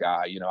with this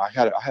guy.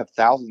 I have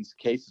thousands of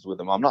cases with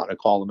him. I'm not going to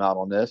call him out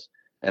on this.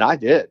 And I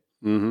did.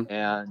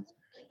 And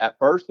at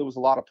first there was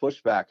a lot of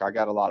pushback. I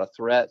got a lot of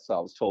threats. I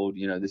was told,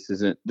 this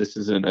isn't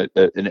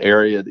an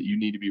area that you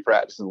need to be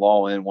practicing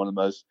law in, one of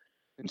the most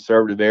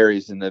conservative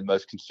areas in the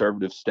most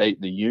conservative state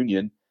in the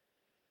union.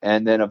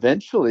 And then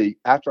eventually,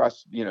 after I,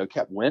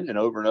 kept winning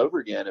over and over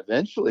again,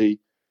 eventually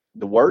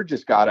the word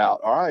just got out.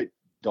 All right,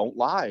 don't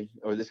lie,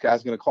 or this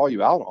guy's going to call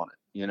you out on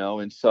it,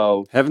 And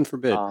so, heaven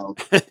forbid,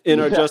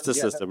 in our justice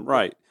system,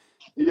 right?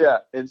 Yeah.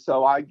 And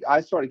so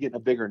I started getting a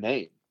bigger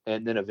name.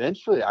 And then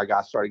eventually I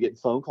started getting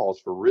phone calls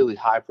for really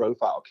high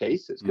profile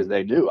cases because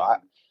they knew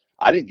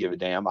I didn't give a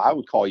damn. I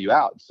would call you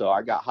out. So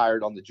I got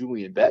hired on the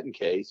Julian Benton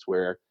case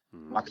where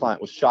my client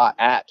was shot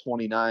at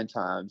 29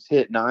 times,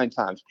 hit 9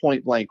 times,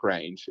 point blank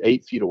range,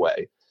 8 feet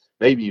away,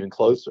 maybe even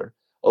closer,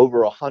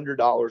 over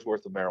 $100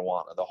 worth of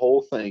marijuana. The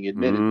whole thing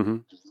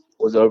admitted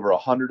was over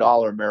 $100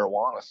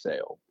 marijuana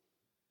sale.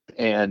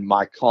 And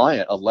my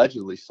client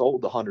allegedly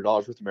sold the $100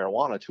 worth of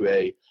marijuana to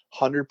a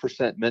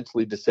 100%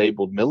 mentally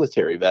disabled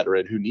military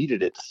veteran who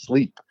needed it to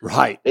sleep.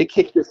 Right. They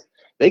kicked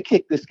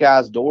this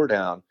guy's door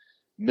down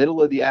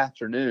middle of the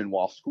afternoon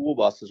while school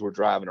buses were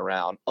driving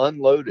around,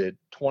 unloaded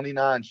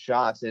 29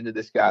 shots into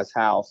this guy's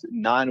house.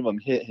 9 of them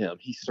hit him.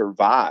 He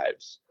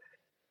survives.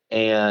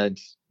 And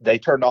they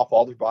turned off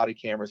all their body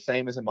cameras,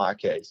 same as in my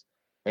case.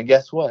 And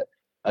guess what?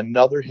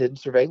 Another hidden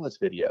surveillance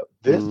video.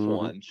 This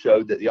one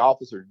showed that the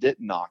officers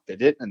didn't knock. They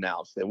didn't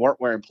announce. They weren't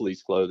wearing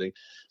police clothing.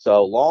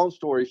 So long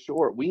story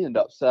short, we end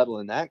up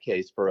settling that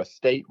case for a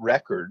state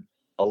record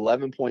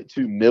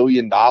 $11.2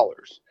 million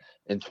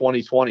in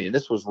 2020. And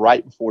this was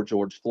right before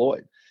George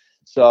Floyd.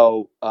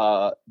 So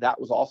that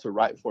was also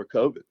right before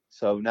COVID.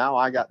 So now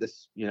I got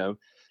this,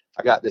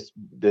 I got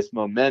this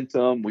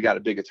momentum. We got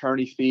a big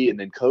attorney fee, and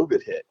then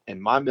COVID hit,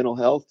 and my mental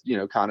health,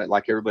 kind of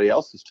like everybody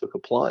else's, took a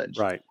plunge.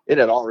 Right. It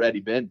had already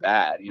been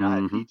bad. I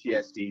had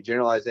PTSD,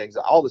 generalized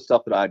anxiety, all the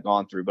stuff that I had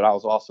gone through, but I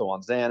was also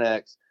on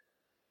Xanax.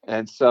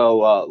 And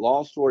so,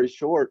 long story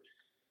short,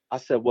 I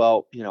said,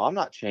 well, I'm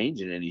not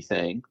changing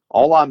anything.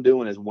 All I'm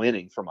doing is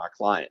winning for my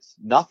clients.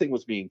 Nothing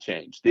was being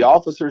changed. The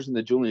officers in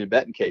the Julian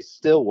Benton case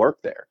still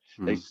work there.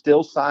 They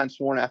still signed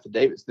sworn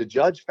affidavits. The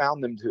judge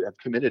found them to have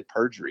committed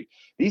perjury.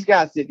 These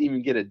guys didn't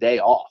even get a day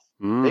off.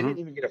 They didn't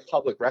even get a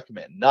public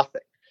reprimand,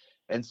 nothing.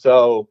 And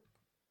so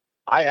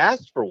I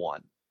asked for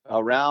one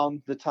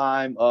around the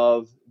time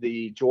of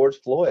the George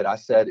Floyd. I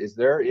said, is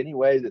there any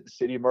way that the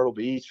city of Myrtle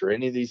Beach or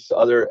any of these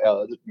other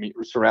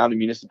surrounding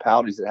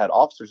municipalities that had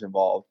officers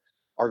involved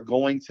are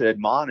going to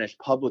admonish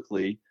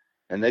publicly?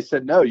 And they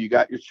said, no, you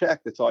got your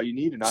check. That's all you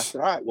need. And I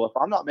said, all right, well,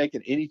 if I'm not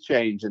making any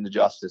change in the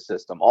justice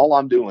system, all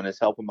I'm doing is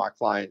helping my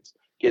clients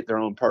get their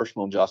own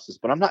personal justice,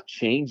 but I'm not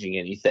changing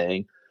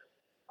anything.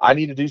 I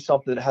need to do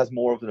something that has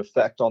more of an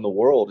effect on the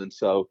world. And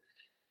so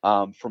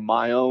from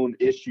my own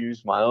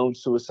issues, my own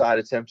suicide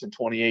attempt in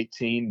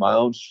 2018, my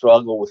own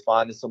struggle with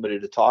finding somebody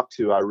to talk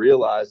to, I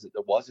realized that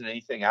there wasn't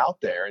anything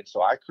out there. And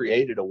so I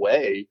created a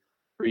way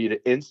for you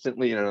to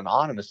instantly and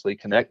anonymously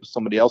connect with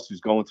somebody else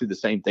who's going through the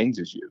same things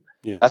as you.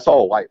 Yeah. That's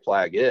all a White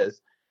Flag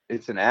is.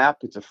 It's an app.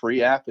 It's a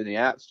free app in the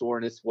App Store,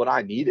 and it's what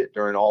I needed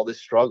during all this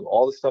struggle,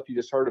 all the stuff you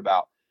just heard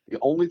about. The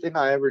only thing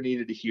I ever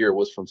needed to hear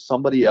was from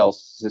somebody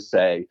else to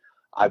say,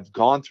 I've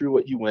gone through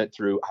what you went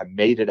through. I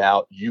made it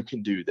out. You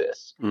can do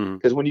this.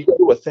 Because when you go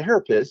to a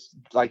therapist,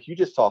 like you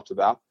just talked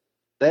about,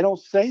 they don't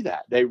say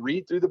that. They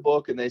read through the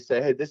book and they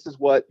say, hey, this is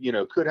what,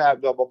 could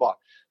have, blah, blah, blah.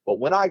 But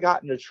when I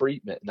got into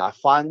treatment and I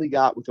finally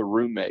got with a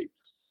roommate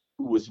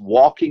who was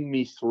walking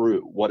me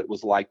through what it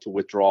was like to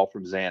withdraw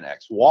from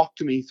Xanax,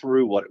 walked me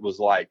through what it was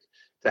like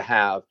to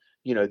have,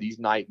 these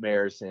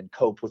nightmares and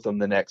cope with them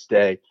the next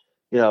day,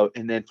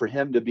 and then for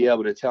him to be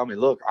able to tell me,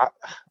 look,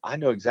 I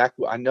know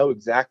exactly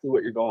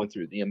what you're going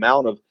through. The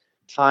amount of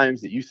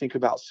times that you think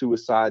about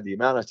suicide, the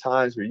amount of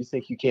times where you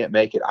think you can't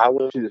make it. I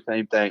went through the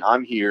same thing.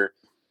 I'm here.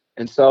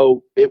 And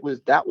so that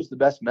was the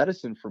best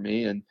medicine for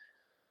me. And,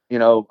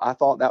 I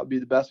thought that would be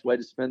the best way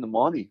to spend the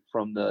money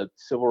from the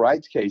civil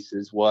rights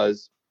cases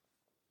was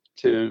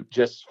to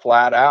just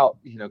flat out,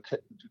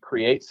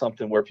 create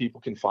something where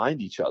people can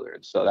find each other.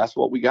 And so that's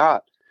what we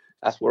got.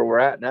 That's where we're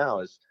at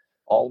now, is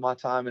all my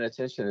time and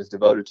attention is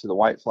devoted to the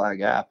White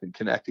Flag app and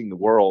connecting the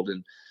world.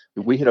 And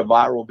we hit a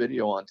viral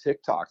video on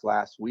TikTok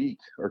last week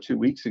or 2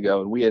 weeks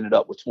ago, and we ended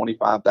up with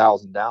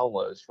 25,000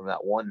 downloads from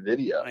that one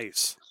video.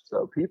 Nice.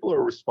 So people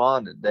are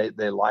responding.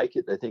 They like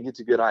it. They think it's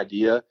a good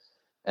idea.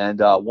 And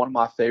one of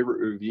my favorite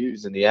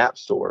reviews in the App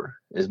Store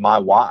is my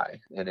why.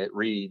 And it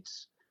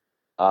reads,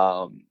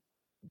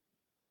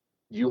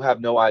 you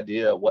have no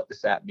idea what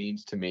this app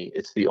means to me.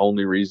 It's the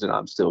only reason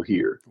I'm still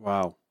here.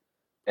 Wow.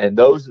 And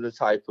those are the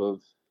type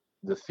of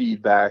the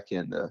feedback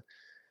and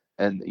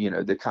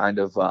the kind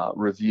of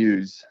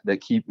reviews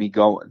that keep me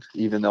going,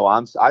 even though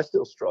I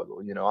still struggle.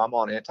 I'm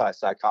on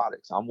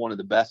antipsychotics. I'm one of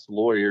the best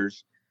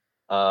lawyers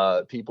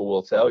people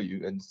will tell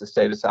you in the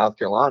state of South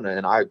Carolina.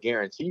 And I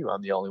guarantee you,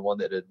 I'm the only one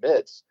that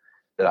admits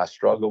that I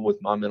struggle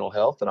with my mental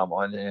health and I'm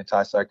on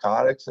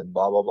antipsychotics and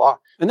blah, blah, blah.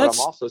 And I'm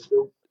also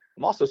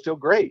still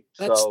great.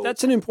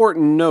 That's an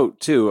important note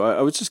too.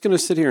 I was just going to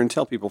sit here and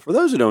tell people, for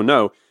those who don't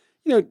know,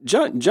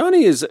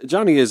 Jonny is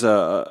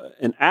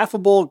an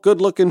affable,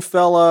 good-looking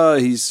fella.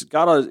 He's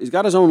got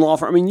his own law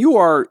firm. I mean, you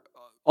are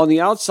on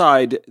the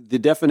outside the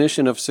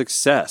definition of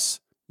success,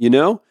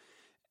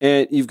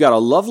 and you've got a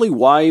lovely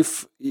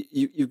wife.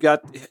 You've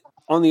got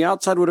on the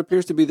outside what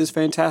appears to be this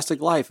fantastic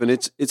life, and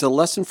it's a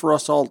lesson for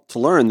us all to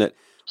learn that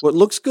what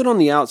looks good on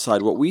the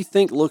outside, what we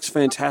think looks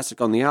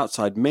fantastic on the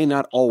outside, may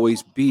not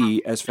always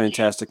be as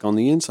fantastic on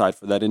the inside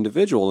for that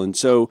individual, and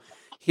so.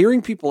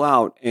 hearing people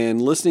out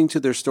and listening to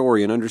their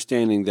story and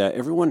understanding that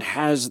everyone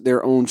has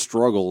their own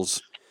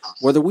struggles,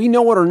 whether we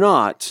know it or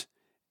not,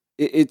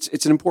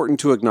 it's important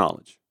to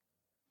acknowledge.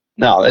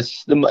 No,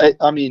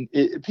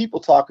 people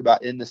talk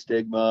about in the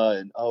stigma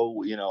and,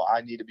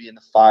 I need to be in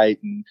the fight.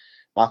 And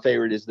my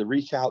favorite is the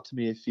reach out to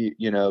me. If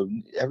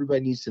everybody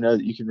needs to know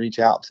that you can reach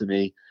out to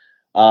me.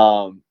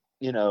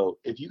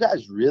 If you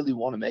guys really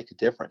want to make a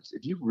difference,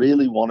 if you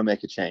really want to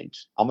make a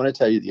change, I'm going to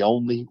tell you the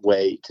only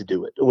way to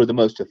do it, or the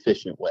most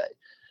efficient way,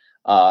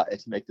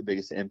 is to make the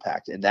biggest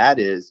impact. And that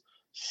is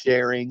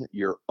sharing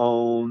your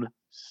own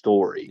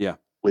story. Yeah.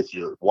 With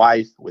your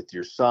wife, with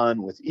your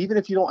son, even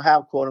if you don't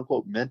have quote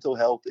unquote mental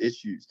health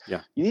issues.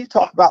 Yeah. You need to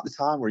talk about the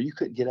time where you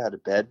couldn't get out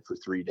of bed for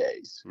 3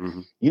 days.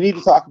 Mm-hmm. You need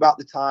to talk about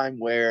the time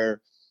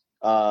where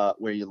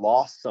you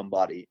lost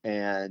somebody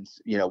and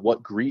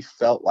what grief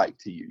felt like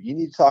to you. You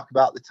need to talk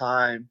about the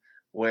time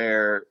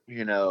where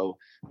you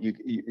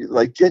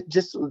like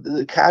just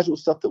the casual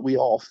stuff that we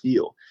all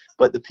feel.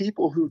 But the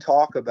people who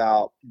talk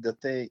about the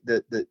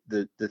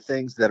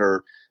things that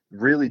are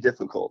really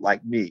difficult,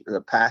 like me,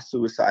 the past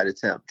suicide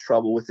attempt,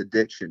 trouble with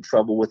addiction,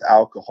 trouble with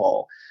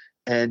alcohol,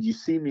 and you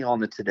see me on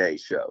the Today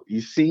Show,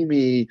 you see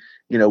me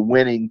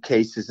winning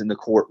cases in the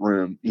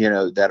courtroom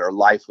that are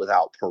life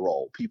without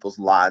parole, people's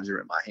lives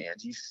are in my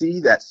hands. You see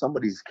that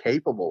somebody's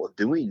capable of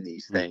doing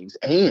these things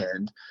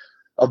and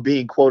of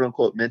being quote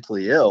unquote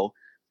mentally ill.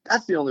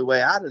 That's the only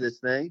way out of this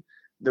thing.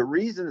 The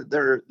reason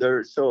that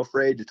they're so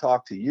afraid to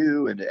talk to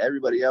you and to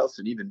everybody else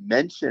and even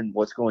mention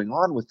what's going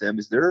on with them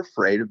is they're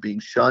afraid of being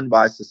shunned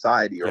by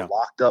society or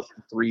locked up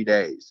for 3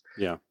 days.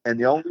 Yeah. And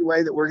the only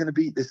way that we're going to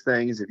beat this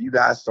thing is if you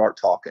guys start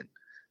talking.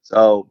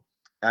 So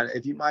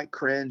if you might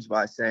cringe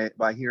by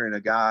hearing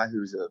a guy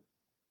who's a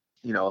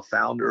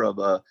founder of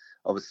a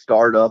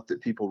startup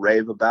that people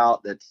rave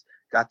about, that's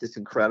got this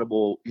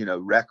incredible,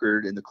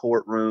 record in the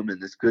courtroom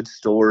and this good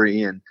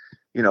story and,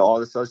 all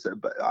this other stuff.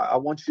 But I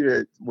want you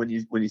to, when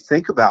you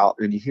think about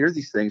and you hear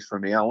these things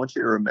from me, I want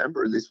you to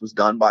remember this was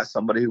done by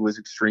somebody who was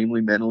extremely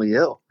mentally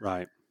ill.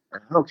 Right. I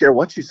don't care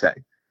what you say.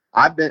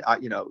 I've been,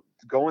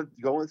 going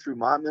through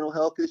my mental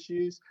health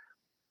issues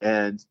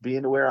and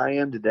being to where I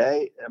am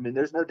today. I mean,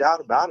 there's no doubt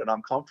about it.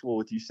 I'm comfortable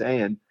with you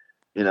saying,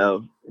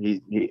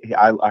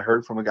 I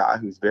heard from a guy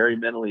who's very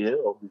mentally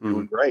ill, who's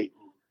doing great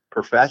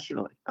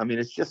professionally. I mean,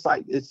 it's just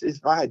like it's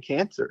if I had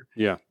cancer.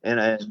 Yeah.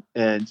 And I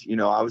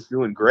was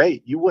doing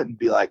great. You wouldn't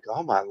be like,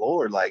 oh my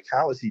Lord, like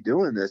how is he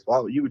doing this?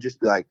 Well, you would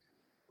just be like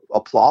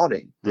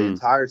applauding the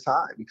entire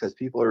time because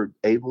people are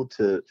able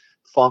to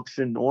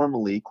function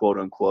normally, quote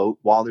unquote,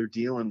 while they're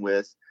dealing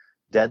with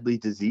deadly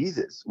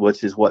diseases,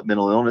 which is what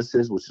mental illness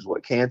is, which is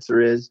what cancer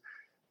is.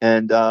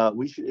 And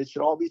it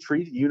should all be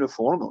treated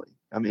uniformly.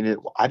 I mean,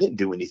 I didn't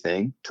do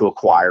anything to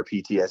acquire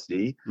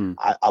PTSD.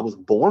 I was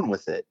born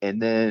with it.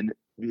 And then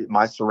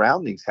my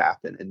surroundings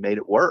happened and made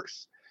it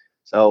worse.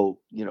 So,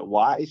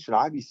 why should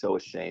I be so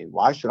ashamed?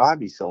 Why should I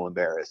be so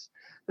embarrassed?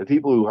 The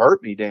people who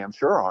hurt me, damn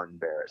sure aren't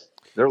embarrassed.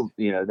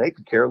 They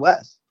could care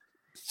less.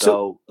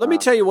 So let me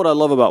tell you what I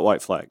love about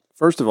White Flag.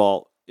 First of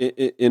all,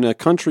 in a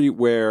country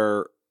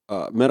where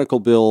medical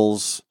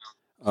bills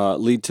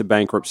lead to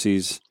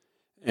bankruptcies,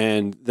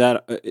 and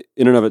that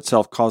in and of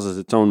itself causes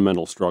its own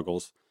mental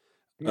struggles.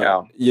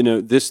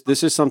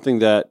 This is something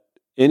that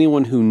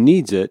anyone who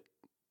needs it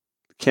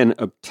can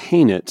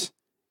obtain it,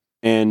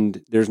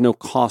 and there's no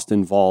cost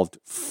involved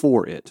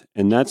for it.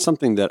 And that's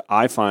something that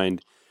I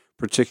find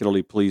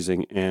particularly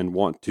pleasing and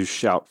want to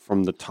shout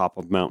from the top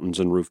of mountains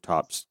and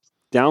rooftops.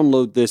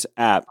 Download this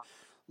app,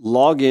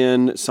 log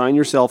in, sign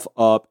yourself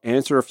up,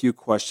 answer a few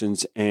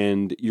questions,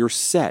 and you're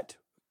set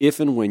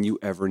if and when you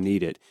ever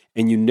need it.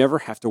 And you never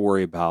have to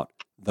worry about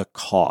the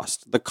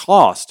cost. The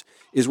cost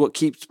is what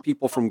keeps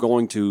people from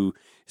going to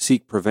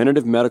seek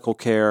preventative medical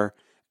care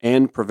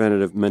and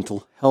preventative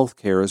mental health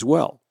care as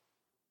well.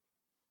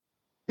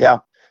 Yeah,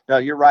 no,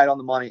 you're right on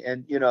the money.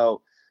 And,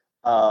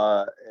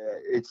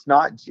 it's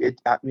not,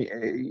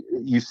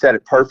 you said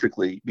it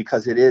perfectly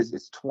because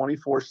it's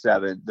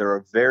 24/7. There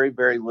are very,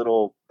 very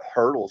little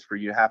hurdles for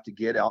you to have to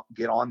get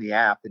on the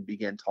app and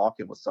begin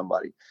talking with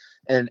somebody.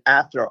 And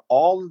after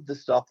all of the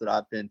stuff that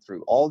I've been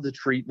through, all the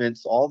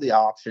treatments, all the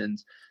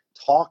options,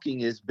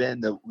 talking has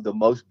been the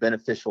most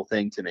beneficial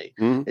thing to me.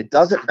 It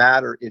doesn't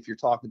matter if you're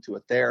talking to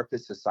a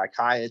therapist, a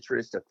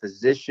psychiatrist, a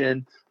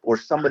physician, or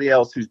somebody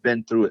else who's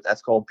been through it.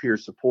 That's called peer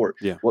support.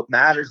 Yeah. What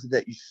matters is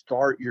that you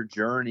start your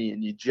journey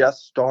and you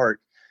just start,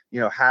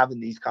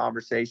 having these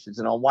conversations.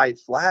 And on White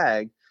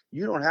Flag,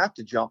 you don't have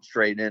to jump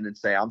straight in and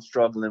say, I'm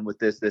struggling with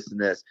this, this, and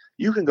this.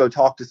 You can go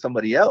talk to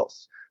somebody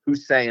else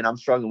who's saying, I'm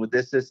struggling with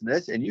this, this, and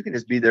this, and you can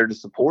just be there to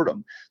support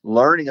them,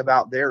 learning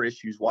about their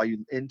issues while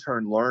you in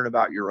turn learn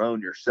about your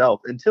own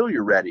yourself until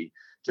you're ready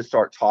to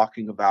start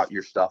talking about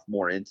your stuff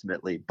more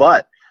intimately.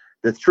 But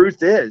the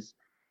truth is,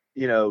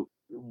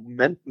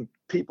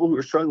 people who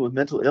are struggling with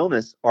mental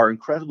illness are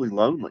incredibly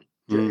lonely.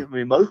 I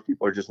mean, most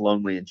people are just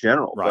lonely in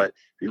general, right. But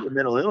people with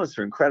mental illness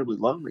are incredibly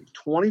lonely.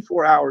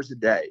 24 hours a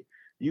day,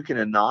 you can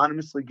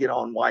anonymously get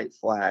on White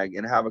Flag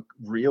and have a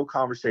real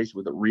conversation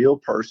with a real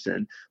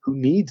person who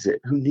needs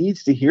it, who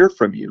needs to hear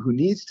from you, who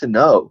needs to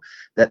know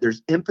that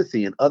there's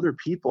empathy in other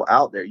people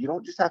out there. You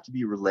don't just have to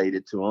be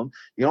related to them.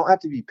 You don't have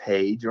to be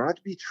paid. You don't have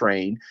to be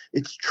trained.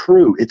 It's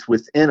true. It's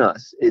within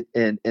us.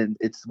 And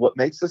it's what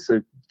makes us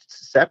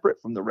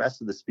separate from the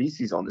rest of the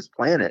species on this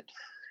planet,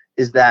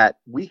 is that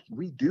we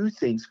do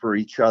things for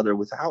each other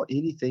without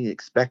anything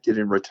expected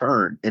in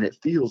return. And it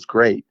feels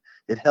great.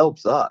 It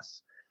helps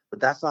us. But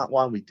that's not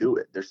why we do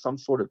it. There's some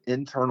sort of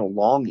internal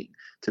longing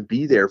to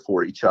be there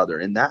for each other.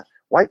 And that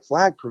White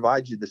Flag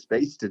provides you the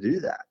space to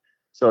do that.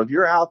 So if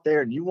you're out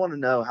there and you want to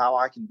know how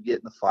I can get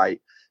in the fight,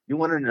 you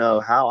want to know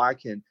how I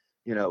can,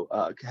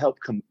 help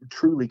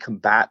truly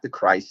combat the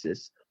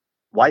crisis,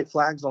 White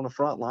Flag's on the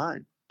front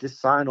line. Just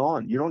sign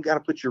on. You don't got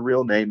to put your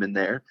real name in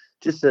there,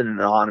 just an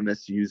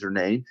anonymous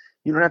username.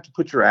 You don't have to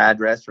put your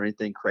address or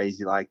anything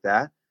crazy like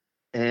that.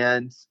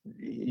 And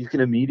you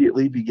can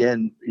immediately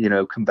begin,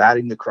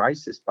 combating the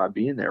crisis by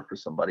being there for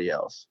somebody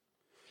else.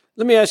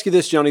 Let me ask you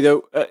this, Jonny,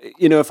 though.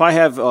 If I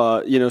have,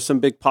 some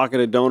big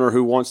pocketed donor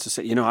who wants to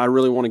say, I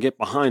really want to get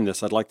behind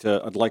this. I'd like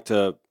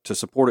to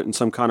support it in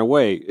some kind of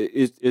way.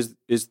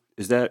 Does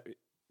that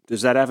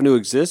avenue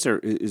exist, or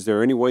is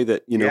there any way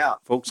that,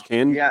 folks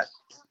can? Yeah.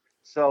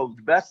 So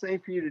the best thing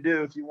for you to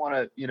do if you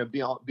want to,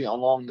 be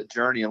along the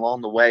journey,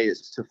 along the way,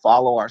 is to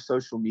follow our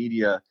social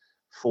media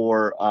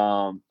for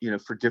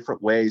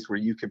different ways where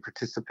you can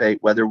participate,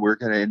 whether we're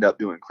going to end up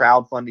doing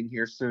crowdfunding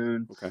here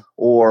soon, okay,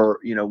 or,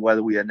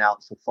 whether we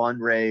announce a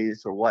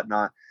fundraise or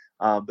whatnot.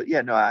 But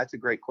yeah, no, that's a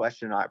great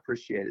question. I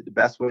appreciate it. The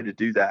best way to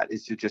do that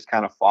is to just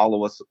kind of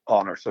follow us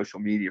on our social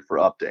media for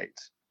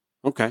updates.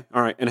 Okay.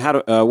 All right. And how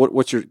do,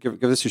 what's your,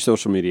 give us your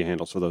social media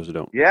handles for those who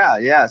don't.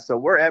 Yeah. So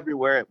we're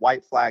everywhere at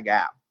White Flag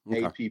app,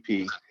 okay.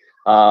 APP.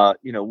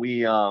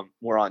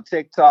 We're on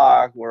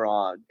TikTok, we're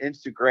on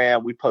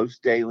Instagram, we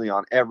post daily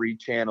on every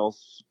channel,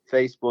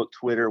 Facebook,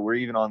 Twitter, we're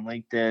even on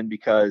LinkedIn,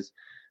 because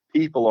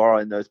people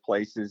are in those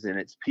places, and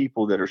it's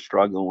people that are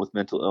struggling with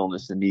mental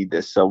illness and need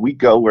this. So we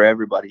go where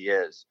everybody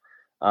is.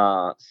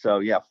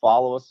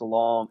 Follow us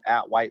along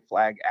at White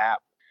Flag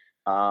app.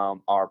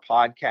 Our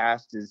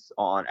podcast is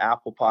on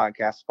Apple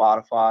Podcasts,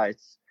 Spotify.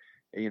 It's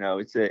a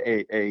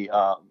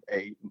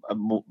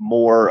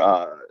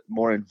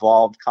more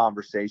involved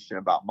conversation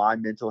about my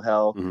mental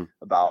health, mm-hmm.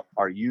 about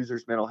our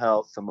users' mental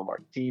health, some of our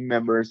team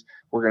members.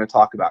 We're going to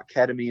talk about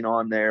ketamine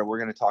on there. We're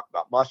going to talk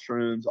about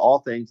mushrooms, all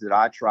things that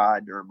I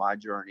tried during my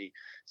journey.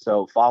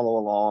 So follow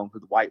along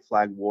with the White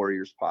Flag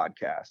Warriors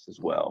podcast as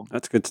well.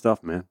 That's good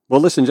stuff, man.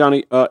 Well, listen,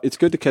 Jonny, it's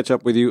good to catch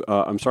up with you.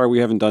 I'm sorry we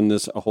haven't done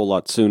this a whole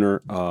lot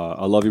sooner.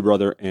 I love you,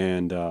 brother,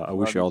 and I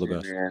wish you all the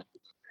best. Man.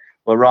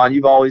 Well, Ron,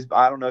 you've always,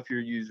 I don't know if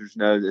your users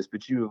know this,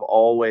 but you have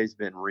always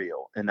been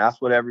real. And that's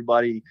what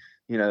everybody,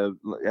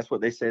 that's what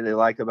they say they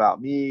like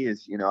about me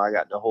is, I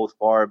got the whole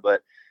spar,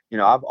 but,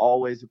 I've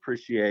always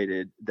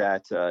appreciated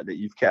that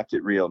you've kept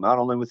it real, not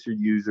only with your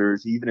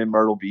users, even in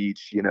Myrtle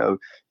Beach. You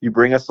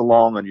bring us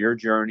along on your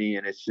journey,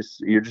 and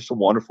you're just a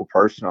wonderful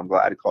person. I'm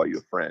glad to call you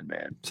a friend,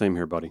 man. Same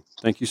here, buddy.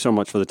 Thank you so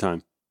much for the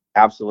time.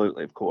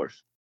 Absolutely. Of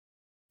course.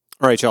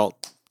 All right, y'all,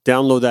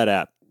 download that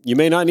app. You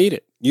may not need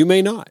it. You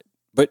may not.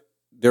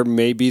 There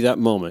may be that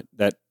moment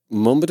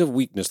of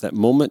weakness, that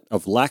moment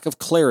of lack of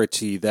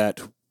clarity,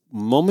 that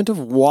moment of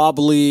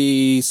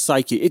wobbly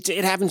psyche.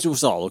 It happens to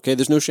us all, okay?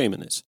 There's no shame in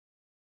this.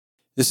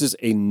 This is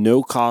a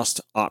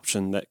no-cost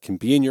option that can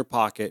be in your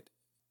pocket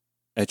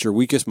at your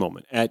weakest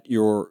moment, at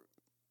your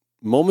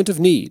moment of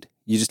need.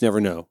 You just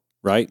never know,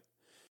 right?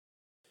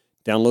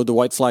 Download the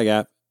White Flag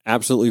app,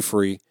 absolutely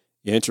free.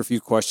 You answer a few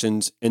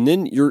questions, and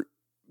then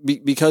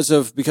because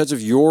of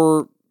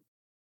your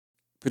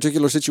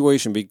particular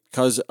situation,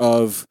 because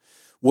of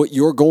what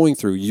you're going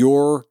through,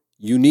 your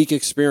unique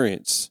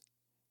experience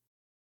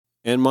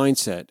and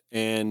mindset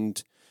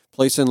and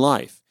place in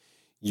life,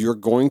 you're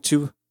going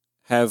to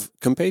have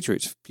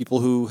compatriots, people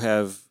who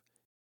have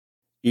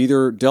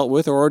either dealt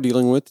with or are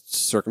dealing with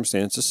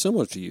circumstances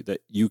similar to you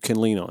that you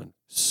can lean on.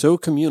 So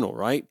communal,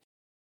 right?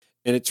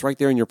 And it's right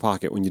there in your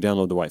pocket when you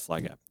download the White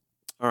Flag app.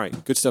 All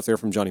right, good stuff there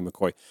from Jonny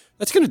McCoy.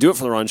 That's going to do it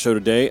for the Ron Show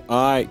today.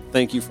 I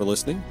thank you for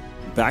listening.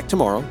 Back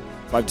tomorrow,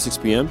 5 to 6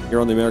 p.m. here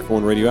on the America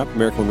One Radio app,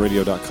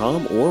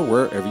 AmericaOneRadio.com, or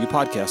wherever you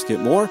podcast. Get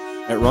more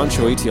at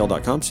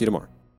RonShowATL.com. See you tomorrow.